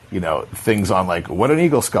like, things on like what an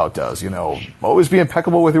Eagle Scout does, always be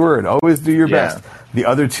impeccable with your word, always do your best. The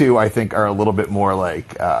other two, I think, are a little bit more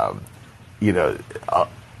like, kind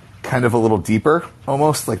of a little deeper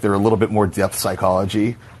almost, like they're a little bit more depth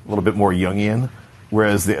psychology, a little bit more Jungian,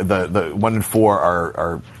 whereas the 1 and 4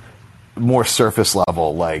 are more surface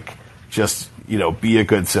level, like just, be a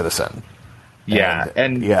good citizen.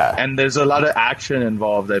 And there's a lot of action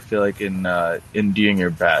involved, I feel like, in doing your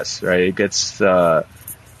best, right? It gets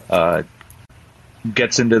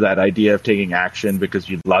into that idea of taking action because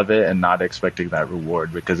you love it and not expecting that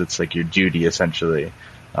reward because it's like your duty essentially,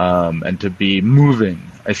 and to be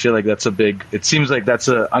moving. I feel like it seems like that's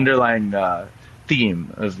a underlying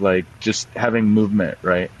theme of like just having movement,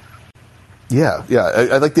 right? Yeah.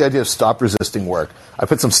 I like the idea of stop resisting work. I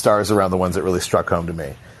put some stars around the ones that really struck home to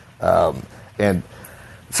me. And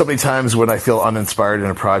so many times when I feel uninspired in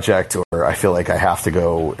a project, or I feel like I have to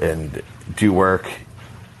go and do work,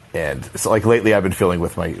 and so like lately I've been feeling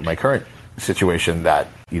with my current situation that,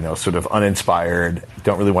 sort of uninspired,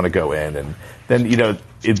 don't really want to go in. And then,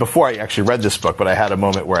 before I actually read this book, but I had a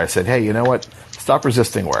moment where I said, hey, you know what? Stop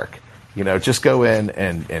resisting work. Just go in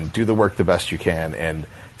and do the work the best you can. And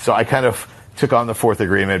so I kind of took on the fourth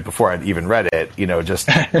agreement before I'd even read it, just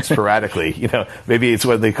sporadically. Maybe it's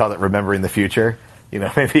what they call it, remembering the future.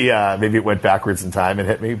 Maybe it went backwards in time and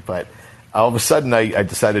hit me. But all of a sudden, I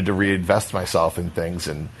decided to reinvest myself in things.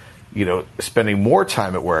 And, spending more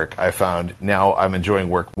time at work, I found now I'm enjoying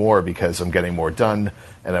work more because I'm getting more done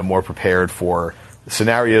and I'm more prepared for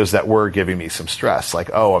scenarios that were giving me some stress.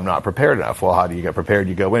 Like, oh, I'm not prepared enough. Well, how do you get prepared?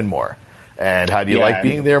 You go in more. And how do you like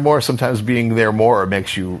being there more? Sometimes being there more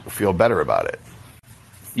makes you feel better about it.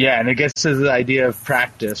 Yeah, and it gets to the idea of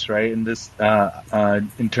practice, right? And this,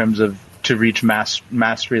 in terms of to reach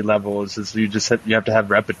mastery levels, is you have to have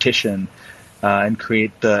repetition and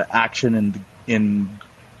create the action in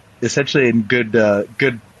essentially in good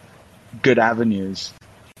avenues.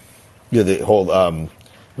 Yeah, the whole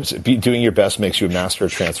doing your best makes you a master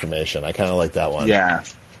of transformation. I kind of like that one. Yeah.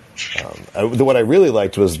 What I really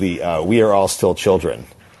liked was the we are all still children,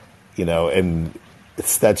 and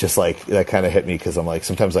it's that just like that kind of hit me because I'm like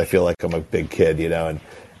sometimes I feel like I'm a big kid,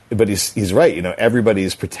 but he's right,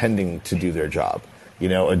 everybody's pretending to do their job.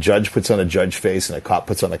 A judge puts on a judge face and a cop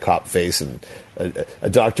puts on a cop face, and a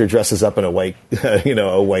doctor dresses up in a white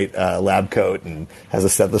lab coat and has a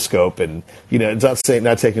stethoscope, and it's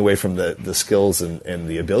not taking away from the skills and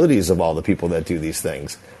the abilities of all the people that do these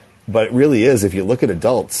things. But it really is, if you look at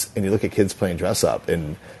adults and you look at kids playing dress up,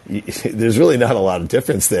 and there's really not a lot of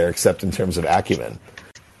difference there except in terms of acumen.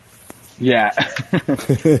 Yeah.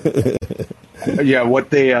 Yeah,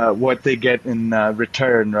 what they get in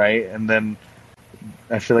return, right? And then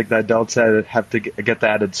I feel like the adults have to get the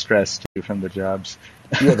added stress too from the jobs.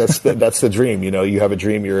 Yeah, that's the dream. You have a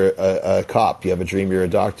dream you're a cop. You have a dream you're a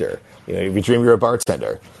doctor. You have a dream you're a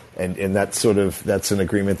bartender. And that's an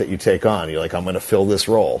agreement that you take on. You're like, I'm going to fill this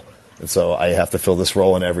role. And so I have to fill this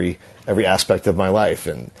role in every aspect of my life.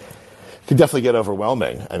 And it can definitely get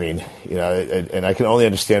overwhelming. I mean, and I can only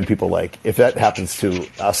understand people like, if that happens to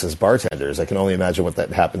us as bartenders, I can only imagine what that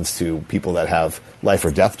happens to people that have life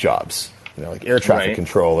or death jobs. Like air traffic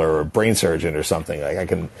controller or brain surgeon or something. Like I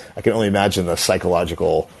can only imagine the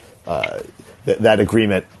psychological that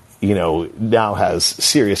agreement. Now has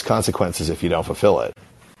serious consequences if you don't fulfill it.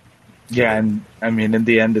 Yeah, and I mean, in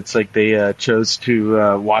the end, it's like they chose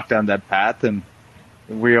to walk down that path, and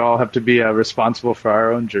we all have to be responsible for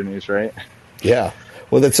our own journeys, right? Yeah.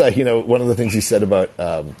 Well, that's one of the things he said about.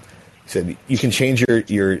 He said you can change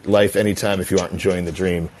your life anytime if you aren't enjoying the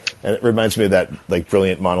dream, and it reminds me of that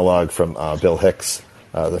brilliant monologue from Bill Hicks,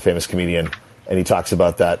 the famous comedian. And he talks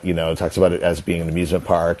about that, talks about it as being an amusement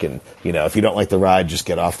park. And, if you don't like the ride, just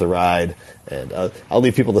get off the ride. And I'll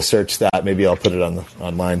leave people to search that. Maybe I'll put it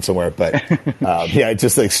online somewhere. But, it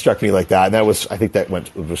just struck me like that. And I think that was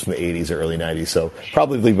from the 80s or early 90s. So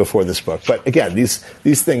probably before this book. But again, these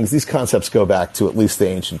concepts go back to at least the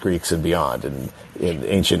ancient Greeks and beyond, and in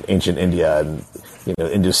ancient India and,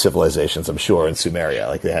 Indus civilizations, I'm sure, and Sumeria.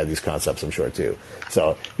 Like they had these concepts, I'm sure, too.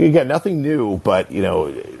 So again, nothing new, but,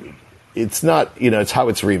 it's not, it's how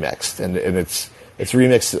it's remixed, and it's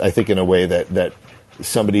remixed, I think, in a way that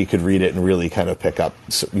somebody could read it and really kind of pick up,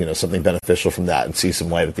 something beneficial from that and see some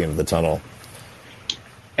light at the end of the tunnel.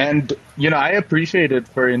 And, I appreciate it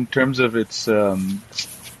in terms of its,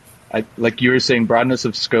 like you were saying, broadness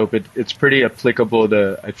of scope. It's pretty applicable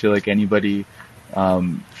to, I feel like, anybody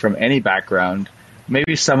from any background.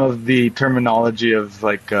 Maybe some of the terminology of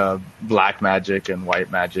black magic and white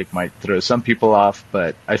magic might throw some people off,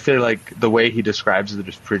 but I feel like the way he describes it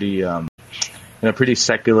is pretty, in a pretty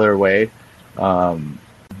secular way. But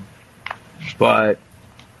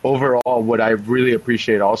overall, what I really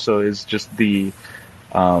appreciate also is just the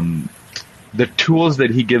tools that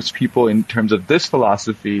he gives people in terms of this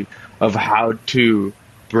philosophy of how to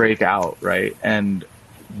break out, right? And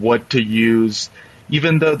what to use.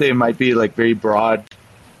 Even though they might be very broad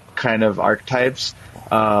kind of archetypes,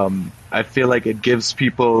 I feel like it gives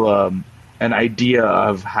people an idea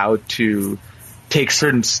of how to take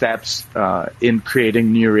certain steps in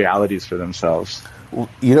creating new realities for themselves. Well,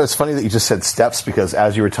 it's funny that you just said steps, because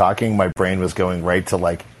as you were talking, my brain was going right to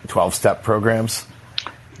 12-step programs.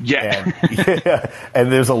 Yeah. And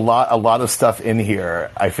there's a lot of stuff in here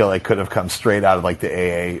I feel like could have come straight out of the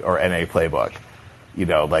AA or NA playbook.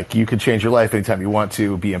 You can change your life anytime you want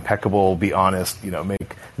to, be impeccable, be honest,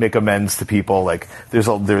 make amends to people. There's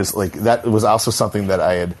that was also something that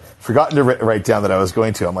I had forgotten to write down that I was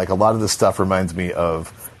going to. I'm a lot of this stuff reminds me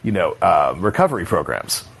of, recovery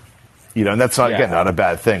programs, and that's not, again, not a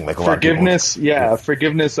bad thing. Forgiveness. A lot of people,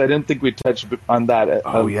 forgiveness. I didn't think we touched on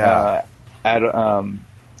that.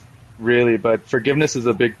 Really, but forgiveness is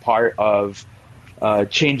a big part of,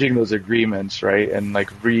 changing those agreements, right? And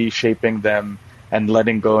reshaping them, and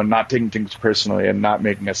letting go and not taking things personally and not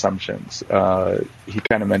making assumptions. He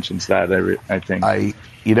kind of mentions that, I think.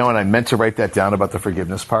 And I meant to write that down about the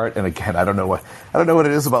forgiveness part. And again, I don't know what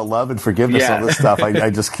it is about love and forgiveness, all this stuff. I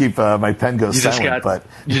just keep, my pen goes silent, but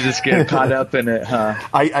you just get caught up in it, huh?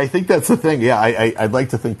 I think that's the thing. Yeah. I'd like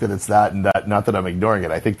to think that it's that, and that, not that I'm ignoring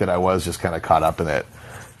it. I think that I was just kind of caught up in it.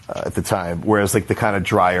 At the time, whereas the kind of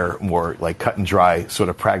drier, more cut and dry sort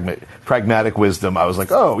of pragmatic wisdom, I was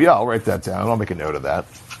like, oh yeah, I'll write that down. I'll make a note of that.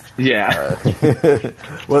 Yeah.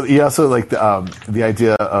 Well, he also the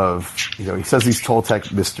idea of, he says these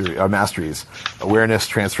Toltec masteries: awareness,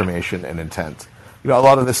 transformation, and intent. A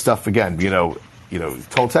lot of this stuff, again,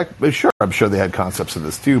 Toltec. Sure, I'm sure they had concepts of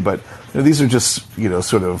this too, but these are just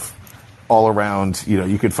sort of all around.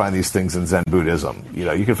 You could find these things in Zen Buddhism.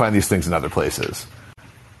 You can find these things in other places.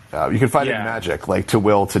 You can find it in magic, to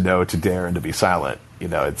will, to know, to dare, and to be silent.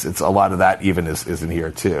 It's a lot of that even is in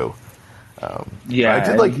here too. I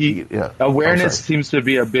did awareness seems to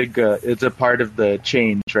be a big. It's a part of the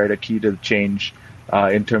change, right? A key to the change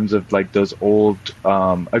in terms of those old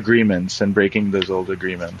agreements and breaking those old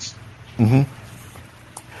agreements. Mm-hmm.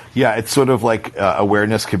 Yeah, it's sort of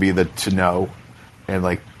awareness could be the to know, and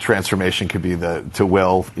transformation could be to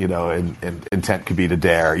will, and intent could be to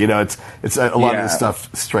dare. It's a lot of this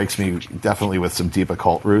stuff strikes me definitely with some deep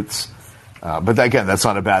occult roots. But again, that's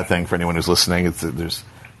not a bad thing for anyone who's listening. There's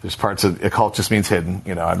parts of occult just means hidden.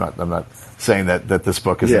 I'm not saying that this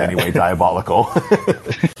book is in any way diabolical.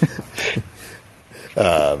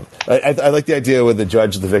 I like the idea with the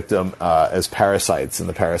judge and the victim as parasites, and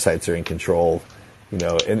the parasites are in control. And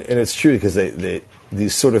it's true because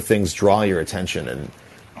these sort of things draw your attention, and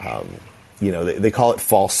they call it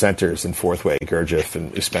false centers in Fourth Way. Gurdjieff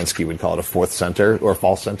and Uspensky would call it a fourth center or a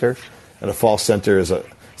false center, and a false center is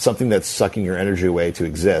something that's sucking your energy away to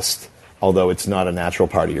exist, although it's not a natural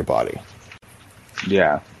part of your body.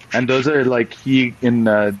 Yeah, and those are like in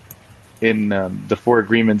the Four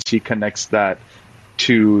Agreements, he connects that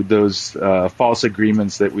to those false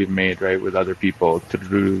agreements that we've made, right, with other people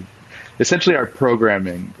through essentially our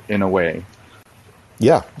programming in a way.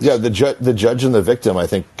 Yeah. The judge and the victim, I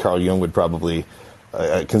think Carl Jung would probably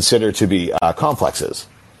consider to be complexes.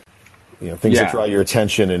 Things that draw your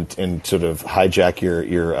attention and sort of hijack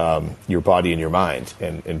your body and your mind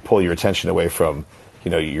and pull your attention away from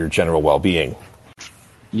your general well-being.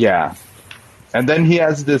 Yeah, and then he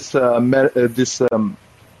has this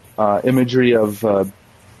imagery of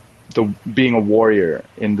being a warrior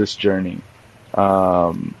in this journey,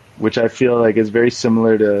 which I feel like is very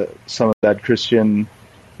similar to some of that Christian,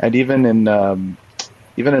 and even in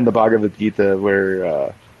the Bhagavad Gita,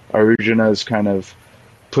 where Arjuna is kind of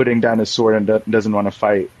putting down his sword and doesn't want to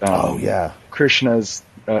fight. Krishna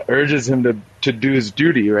urges him to do his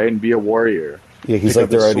duty, right, and be a warrior. Yeah, he's like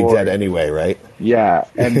they're already dead anyway, right? Yeah,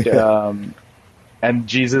 and and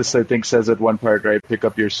Jesus, I think, says at one part, right, pick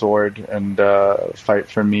up your sword and fight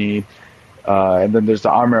for me. And then there's the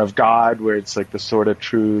armor of God, where it's like the sword of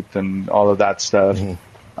truth and all of that stuff.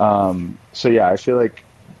 Mm-hmm. So yeah, I feel like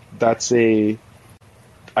that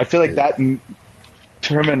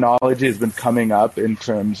terminology has been coming up in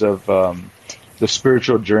terms of the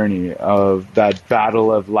spiritual journey of that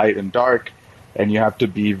battle of light and dark, and you have to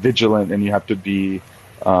be vigilant and you have to be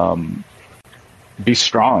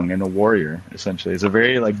strong and a warrior. Essentially, it's a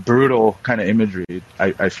very like brutal kind of imagery.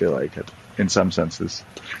 I feel like in some senses.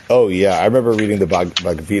 Oh yeah, I remember reading the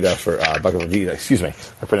Bhagavad Gita. Excuse me,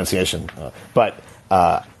 my pronunciation. But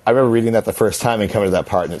I remember reading that the first time and coming to that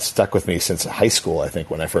part, and it stuck with me since high school. I think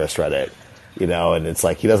when I first read it. And it's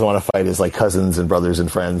like he doesn't want to fight his like cousins and brothers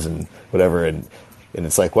and friends and whatever, and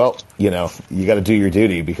it's like, well, you got to do your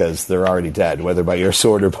duty because they're already dead, whether by your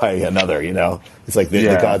sword or by another. It's like the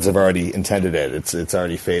gods have already intended it; it's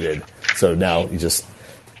already fated. So now you just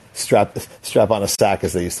strap on a sack,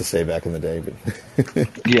 as they used to say back in the day. But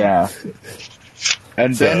yeah,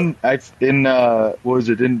 and so, then I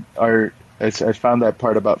found that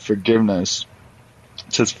part about forgiveness.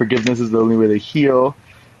 It says forgiveness is the only way to heal.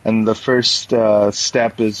 And the first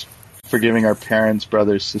step is forgiving our parents,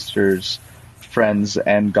 brothers, sisters, friends,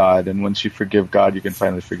 and God. And once you forgive God, you can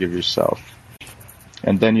finally forgive yourself.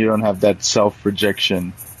 And then you don't have that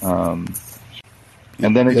self-rejection. And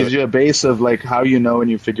then it gives you a base of like how you know when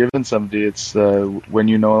you've forgiven somebody. It's when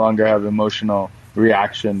you no longer have emotional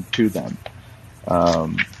reaction to them.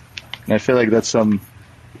 And I feel like that's some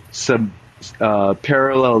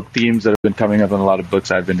parallel themes that have been coming up in a lot of books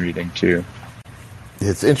I've been reading too.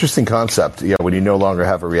 It's an interesting concept, when you no longer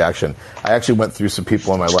have a reaction. I actually went through some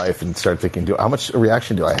people in my life and started thinking, how much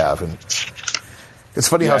reaction do I have? And it's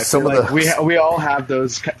funny how some of the... We all have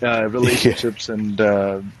those relationships and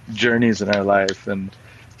journeys in our life, and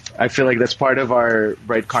I feel like that's part of our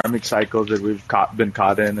karmic cycles that we've been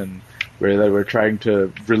caught in, and we're trying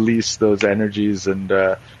to release those energies and,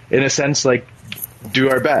 in a sense, like, do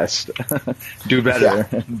our best, do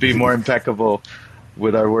better, be more impeccable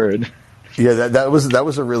with our word. Yeah, that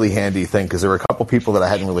was a really handy thing because there were a couple people that I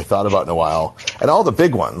hadn't really thought about in a while, and all the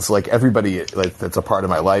big ones, like everybody, like that's a part of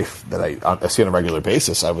my life that I see on a regular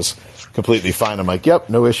basis. I was completely fine. I'm like, yep,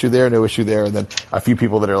 no issue there, and then a few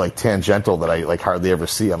people that are like tangential that I like hardly ever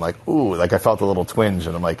see. I'm like, ooh, like I felt a little twinge,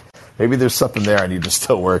 and I'm like, maybe there's something there I need to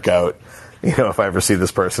still work out, if I ever see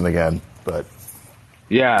this person again. But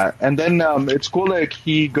yeah, and then it's cool. Like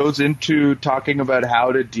he goes into talking about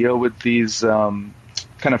how to deal with these.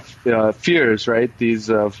 Kind of fears, right?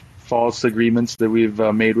 These false agreements that we've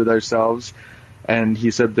made with ourselves, and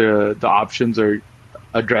he said the options are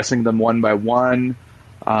addressing them one by one,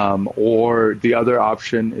 or the other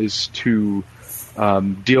option is to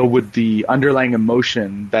deal with the underlying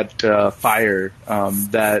emotion, that fire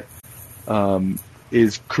that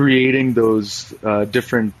is creating those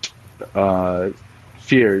different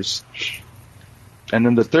fears. And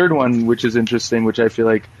then the third one, which is interesting, which I feel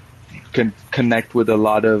like can connect with a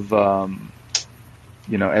lot of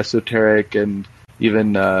esoteric and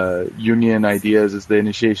even Jungian ideas is the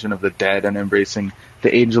initiation of the dead and embracing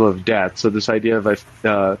the angel of death. So this idea of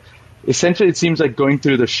essentially it seems like going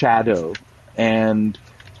through the shadow and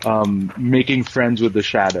making friends with the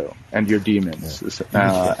shadow and your demons,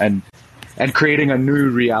 and creating a new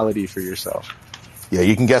reality for yourself. Yeah,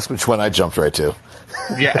 you can guess which one I jumped right to.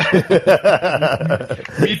 Yeah.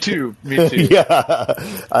 Me too. Yeah.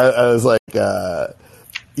 I was like, the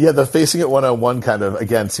facing it one-on-one kind of,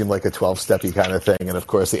 again, seemed like a 12-steppy kind of thing. And, of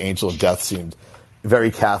course, the angel of death seemed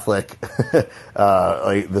very Catholic.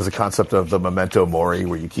 Like there's a concept of the memento mori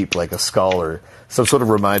where you keep like a skull or some sort of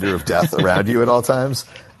reminder of death around you at all times.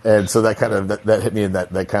 And so that kind of that hit me in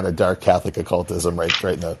that kind of dark Catholic occultism right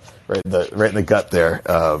in the gut there.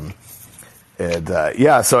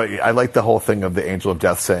 So I like the whole thing of the angel of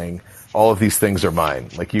death saying all of these things are mine.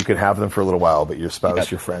 Like you can have them for a little while, but your spouse,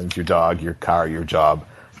 your friends, your dog, your car, your job,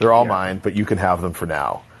 they're all mine, but you can have them for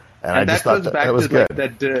now. And I just thought that was good.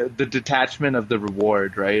 Like the detachment of the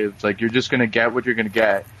reward, right? It's like you're just going to get what you're going to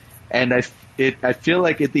get. And I feel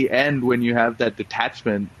like at the end when you have that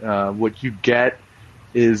detachment, what you get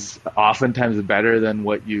is oftentimes better than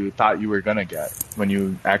what you thought you were going to get when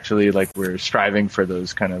you actually like were striving for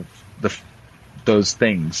those kind of those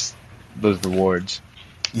things, those rewards.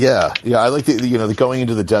 Yeah. I like the going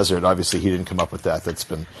into the desert. Obviously, he didn't come up with that. It's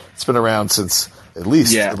been around since at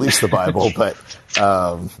least the Bible. But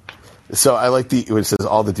so I like when it says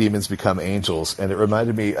all the demons become angels, and it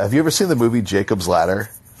reminded me. Have you ever seen the movie Jacob's Ladder?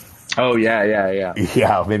 Oh yeah.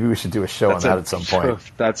 Yeah, maybe we should do a show on that at some point.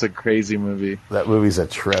 That's a crazy movie. That movie's a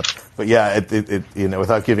trip. But yeah, it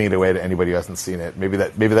without giving it away to anybody who hasn't seen it, maybe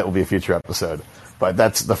that will be a future episode. But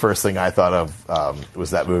that's the first thing I thought of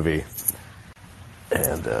was that movie.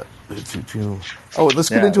 And let's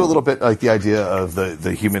get into a little bit like the idea of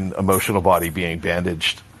the human emotional body being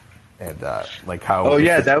bandaged, and like how. Oh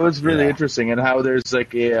yeah, that was really interesting, and how there's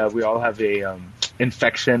like we all have a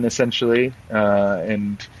infection essentially,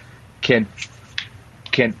 and can't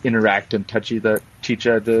interact and touch each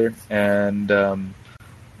other, and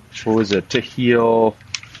what was it to heal?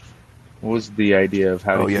 What was the idea of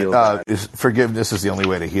how to heal? Forgiveness is the only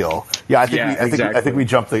way to heal. Yeah, I think we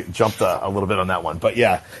jumped a little bit on that one, but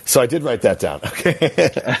yeah. So I did write that down.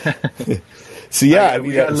 Okay. So yeah,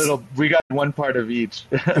 we got one part of each.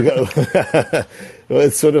 Well,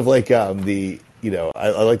 it's sort of like I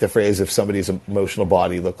like the phrase, if somebody's emotional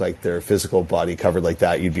body looked like their physical body covered like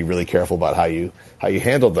that, you'd be really careful about how you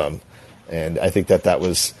handled them. And I think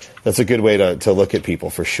that's a good way to look at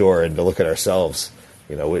people for sure, and to look at ourselves.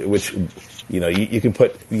 Which you can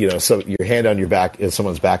put your hand on your back in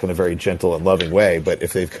someone's back in a very gentle and loving way, but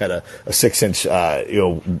if they've got a 6-inch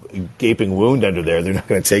gaping wound under there, they're not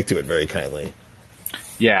going to take to it very kindly.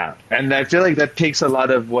 Yeah, and I feel like that takes a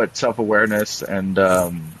lot of self-awareness and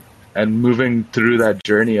moving through that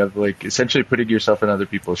journey of like essentially putting yourself in other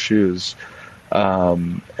people's shoes,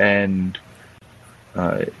 and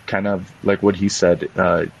kind of like what he said.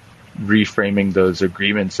 Reframing those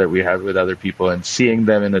agreements that we have with other people and seeing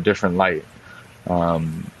them in a different light,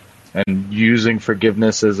 and using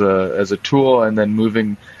forgiveness as a tool, and then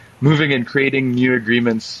moving and creating new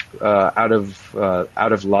agreements out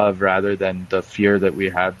of love rather than the fear that we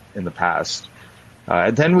had in the past.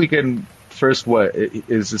 And then we can what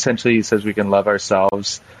is essentially he says we can love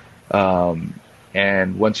ourselves, and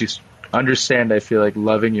once you understand, I feel like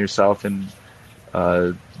loving yourself and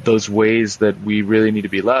those ways that we really need to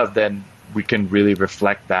be loved, then we can really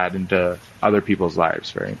reflect that into other people's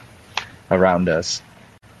lives, right, around us.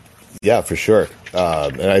 Yeah, for sure.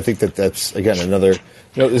 And I think that's again another.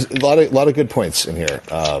 There's a lot of good points in here.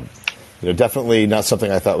 Definitely not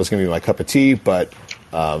something I thought was going to be my cup of tea, but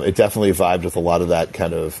it definitely vibed with a lot of that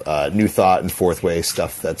kind of new thought and fourth way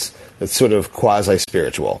stuff. That's sort of quasi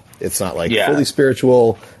spiritual. It's not like fully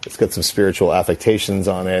spiritual. It's got some spiritual affectations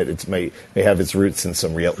on it. It may have its roots in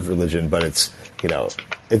some real religion, but it's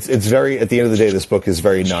very, at the end of the day, this book is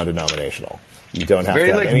very non-denominational. You don't have very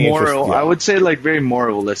to have any moral. interest, I would say like very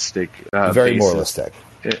moralistic. Very moralistic.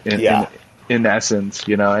 In essence,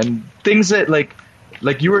 and things that like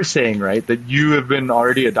you were saying, right, that you have been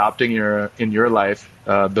already adopting in your life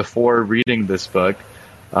before reading this book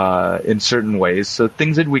in certain ways. So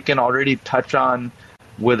things that we can already touch on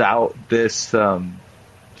without this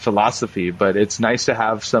philosophy, but it's nice to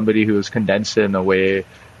have somebody who is condensed in a way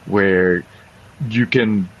where you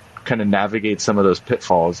can kind of navigate some of those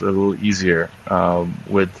pitfalls a little easier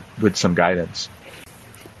with some guidance.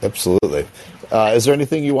 Absolutely. Is there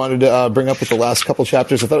anything you wanted to bring up with the last couple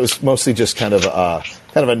chapters? I thought it was mostly just kind of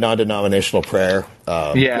a non-denominational prayer.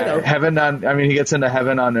 Heaven on. I mean, he gets into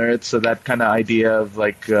heaven on earth, so that kind of idea of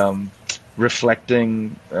like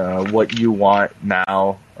reflecting what you want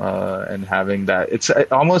now, and having that. It's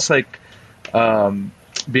almost like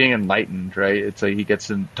being enlightened, right? It's like he gets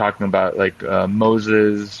in talking about like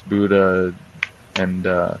Moses, Buddha, and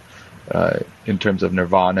in terms of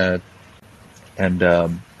nirvana,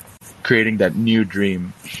 and creating that new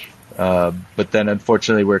dream. But then,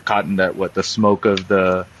 unfortunately, we're caught in that the smoke of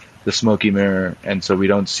the smoky mirror, and so we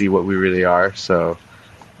don't see what we really are. So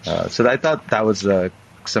I thought that was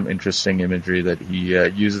some interesting imagery that he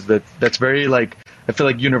uses. That's very like, I feel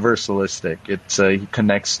like universalistic. It's he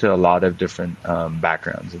connects to a lot of different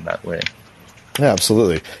backgrounds in that way. Yeah,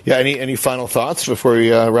 absolutely. Yeah. Any final thoughts before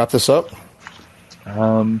we wrap this up?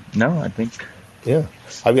 No, I think. Yeah.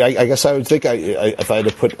 I mean, I guess I would think if I had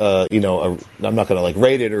to put, I'm not going to like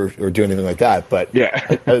rate it or do anything like that, but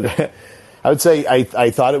yeah, I would say I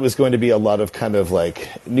thought it was going to be a lot of kind of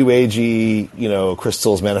like new agey,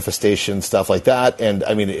 crystals, manifestation, stuff like that. And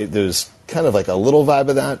I mean, there's kind of like a little vibe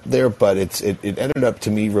of that there, but it ended up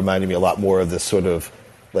to me reminding me a lot more of this sort of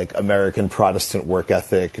like American Protestant work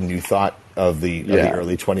ethic and new thought of the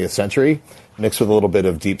early 20th century, mixed with a little bit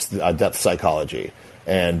of depth psychology.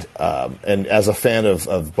 And as a fan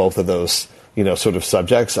of both of those, sort of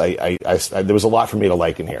subjects, I there was a lot for me to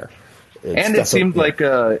like in here. It seemed like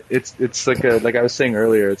it's like I was saying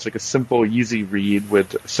earlier, it's like a simple, easy read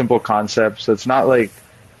with simple concepts. So it's not like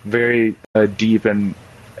very deep and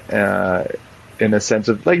in a sense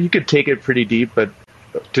of like you could take it pretty deep, but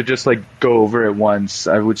to just like go over it once,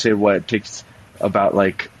 I would say it takes about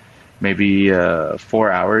like maybe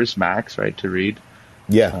 4 hours max, right, to read.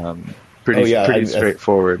 Yeah. Pretty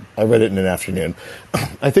straightforward. I read it in an afternoon.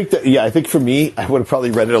 I think for me, I would have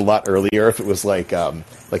probably read it a lot earlier if it was like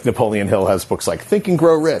Napoleon Hill has books like Think and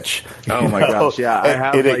Grow Rich. Oh my gosh, yeah. I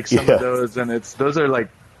have some of those, and those are like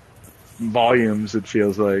volumes, it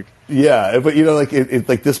feels like. Yeah, but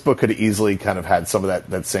like this book could have easily kind of had some of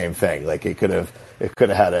that same thing. Like it could have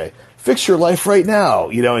had a fix your life right now,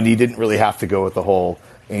 and you didn't really have to go with the whole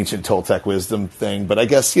ancient Toltec wisdom thing. But I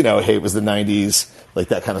guess, hey, it was the 90s. Like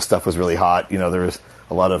that kind of stuff was really hot. There was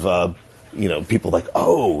a lot of, people like,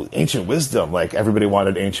 oh, ancient wisdom. Like everybody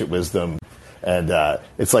wanted ancient wisdom. And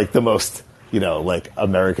it's like the most, like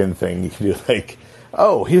American thing you can do. Like,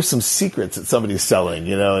 oh, here's some secrets that somebody's selling,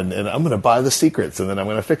 and I'm going to buy the secrets and then I'm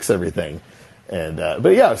going to fix everything. And,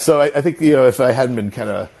 but yeah, so I think, if I hadn't been kind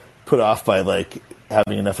of put off by like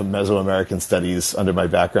having enough of Mesoamerican studies under my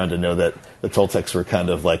background to know that the Toltecs were kind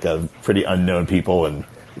of like a pretty unknown people, and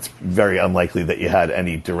it's very unlikely that you had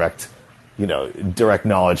any direct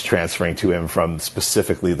knowledge transferring to him from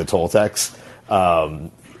specifically the Toltecs.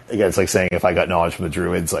 Again, it's like saying if I got knowledge from the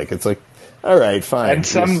Druids, like it's like, all right, fine.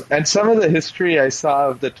 And some of the history I saw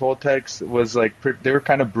of the Toltecs was like they were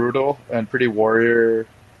kind of brutal and pretty warrior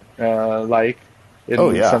like.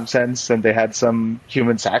 In some sense, and they had some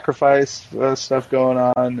human sacrifice stuff going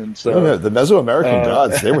on, and so the Mesoamerican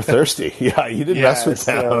gods, they were thirsty. Yeah, you didn't mess with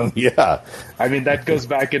them. Yeah, I mean that goes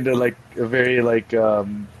back into like a very like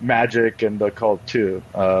magic and occult too,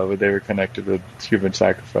 where they were connected with human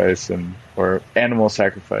sacrifice or animal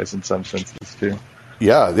sacrifice in some senses too.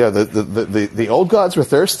 Yeah. The old gods were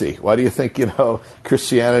thirsty. Why do you think,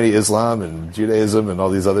 Christianity, Islam, and Judaism and all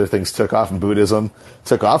these other things took off, and Buddhism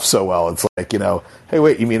took off so well? It's like, hey,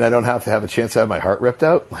 wait, you mean I don't have to have a chance to have my heart ripped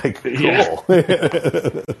out? Like, cool. Yeah.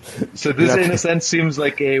 So this, in a sense, seems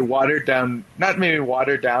like a watered down, not maybe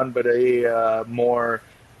watered down, but a more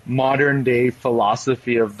modern day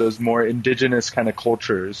philosophy of those more indigenous kind of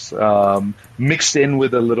cultures, mixed in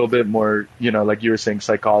with a little bit more, like you were saying,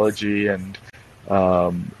 psychology and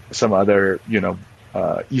some other,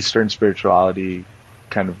 Eastern spirituality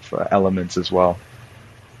kind of elements as well.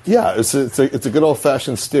 Yeah, it's a good old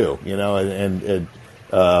fashioned stew, and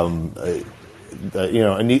a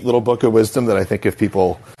neat little book of wisdom that I think if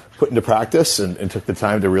people put into practice and took the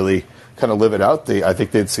time to really kind of live it out, I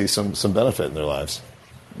think they'd see some benefit in their lives.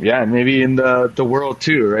 Yeah, maybe in the world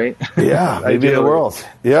too, right? Yeah, maybe in the world.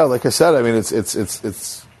 Yeah, like I said, I mean,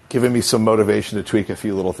 it's given me some motivation to tweak a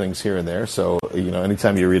few little things here and there. So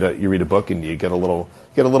anytime you read a book and you get a little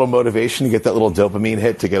motivation, you get that little dopamine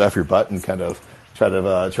hit to get off your butt and kind of try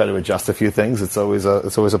to adjust a few things. It's always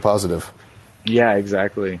a positive. Yeah,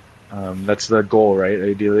 exactly. That's the goal, right?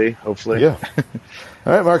 Ideally, hopefully. Yeah.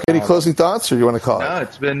 All right, Mark. Any closing thoughts, or do you want to call it? No,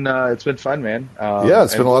 it's been fun, man. Yeah,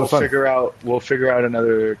 it's been a lot of fun. We'll figure out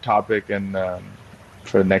another topic and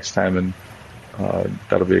for next time, and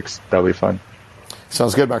that'll be fun.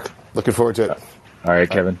 Sounds good, Mark. Looking forward to it. All right,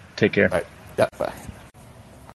 Kevin. Take care. All right. Yeah, bye.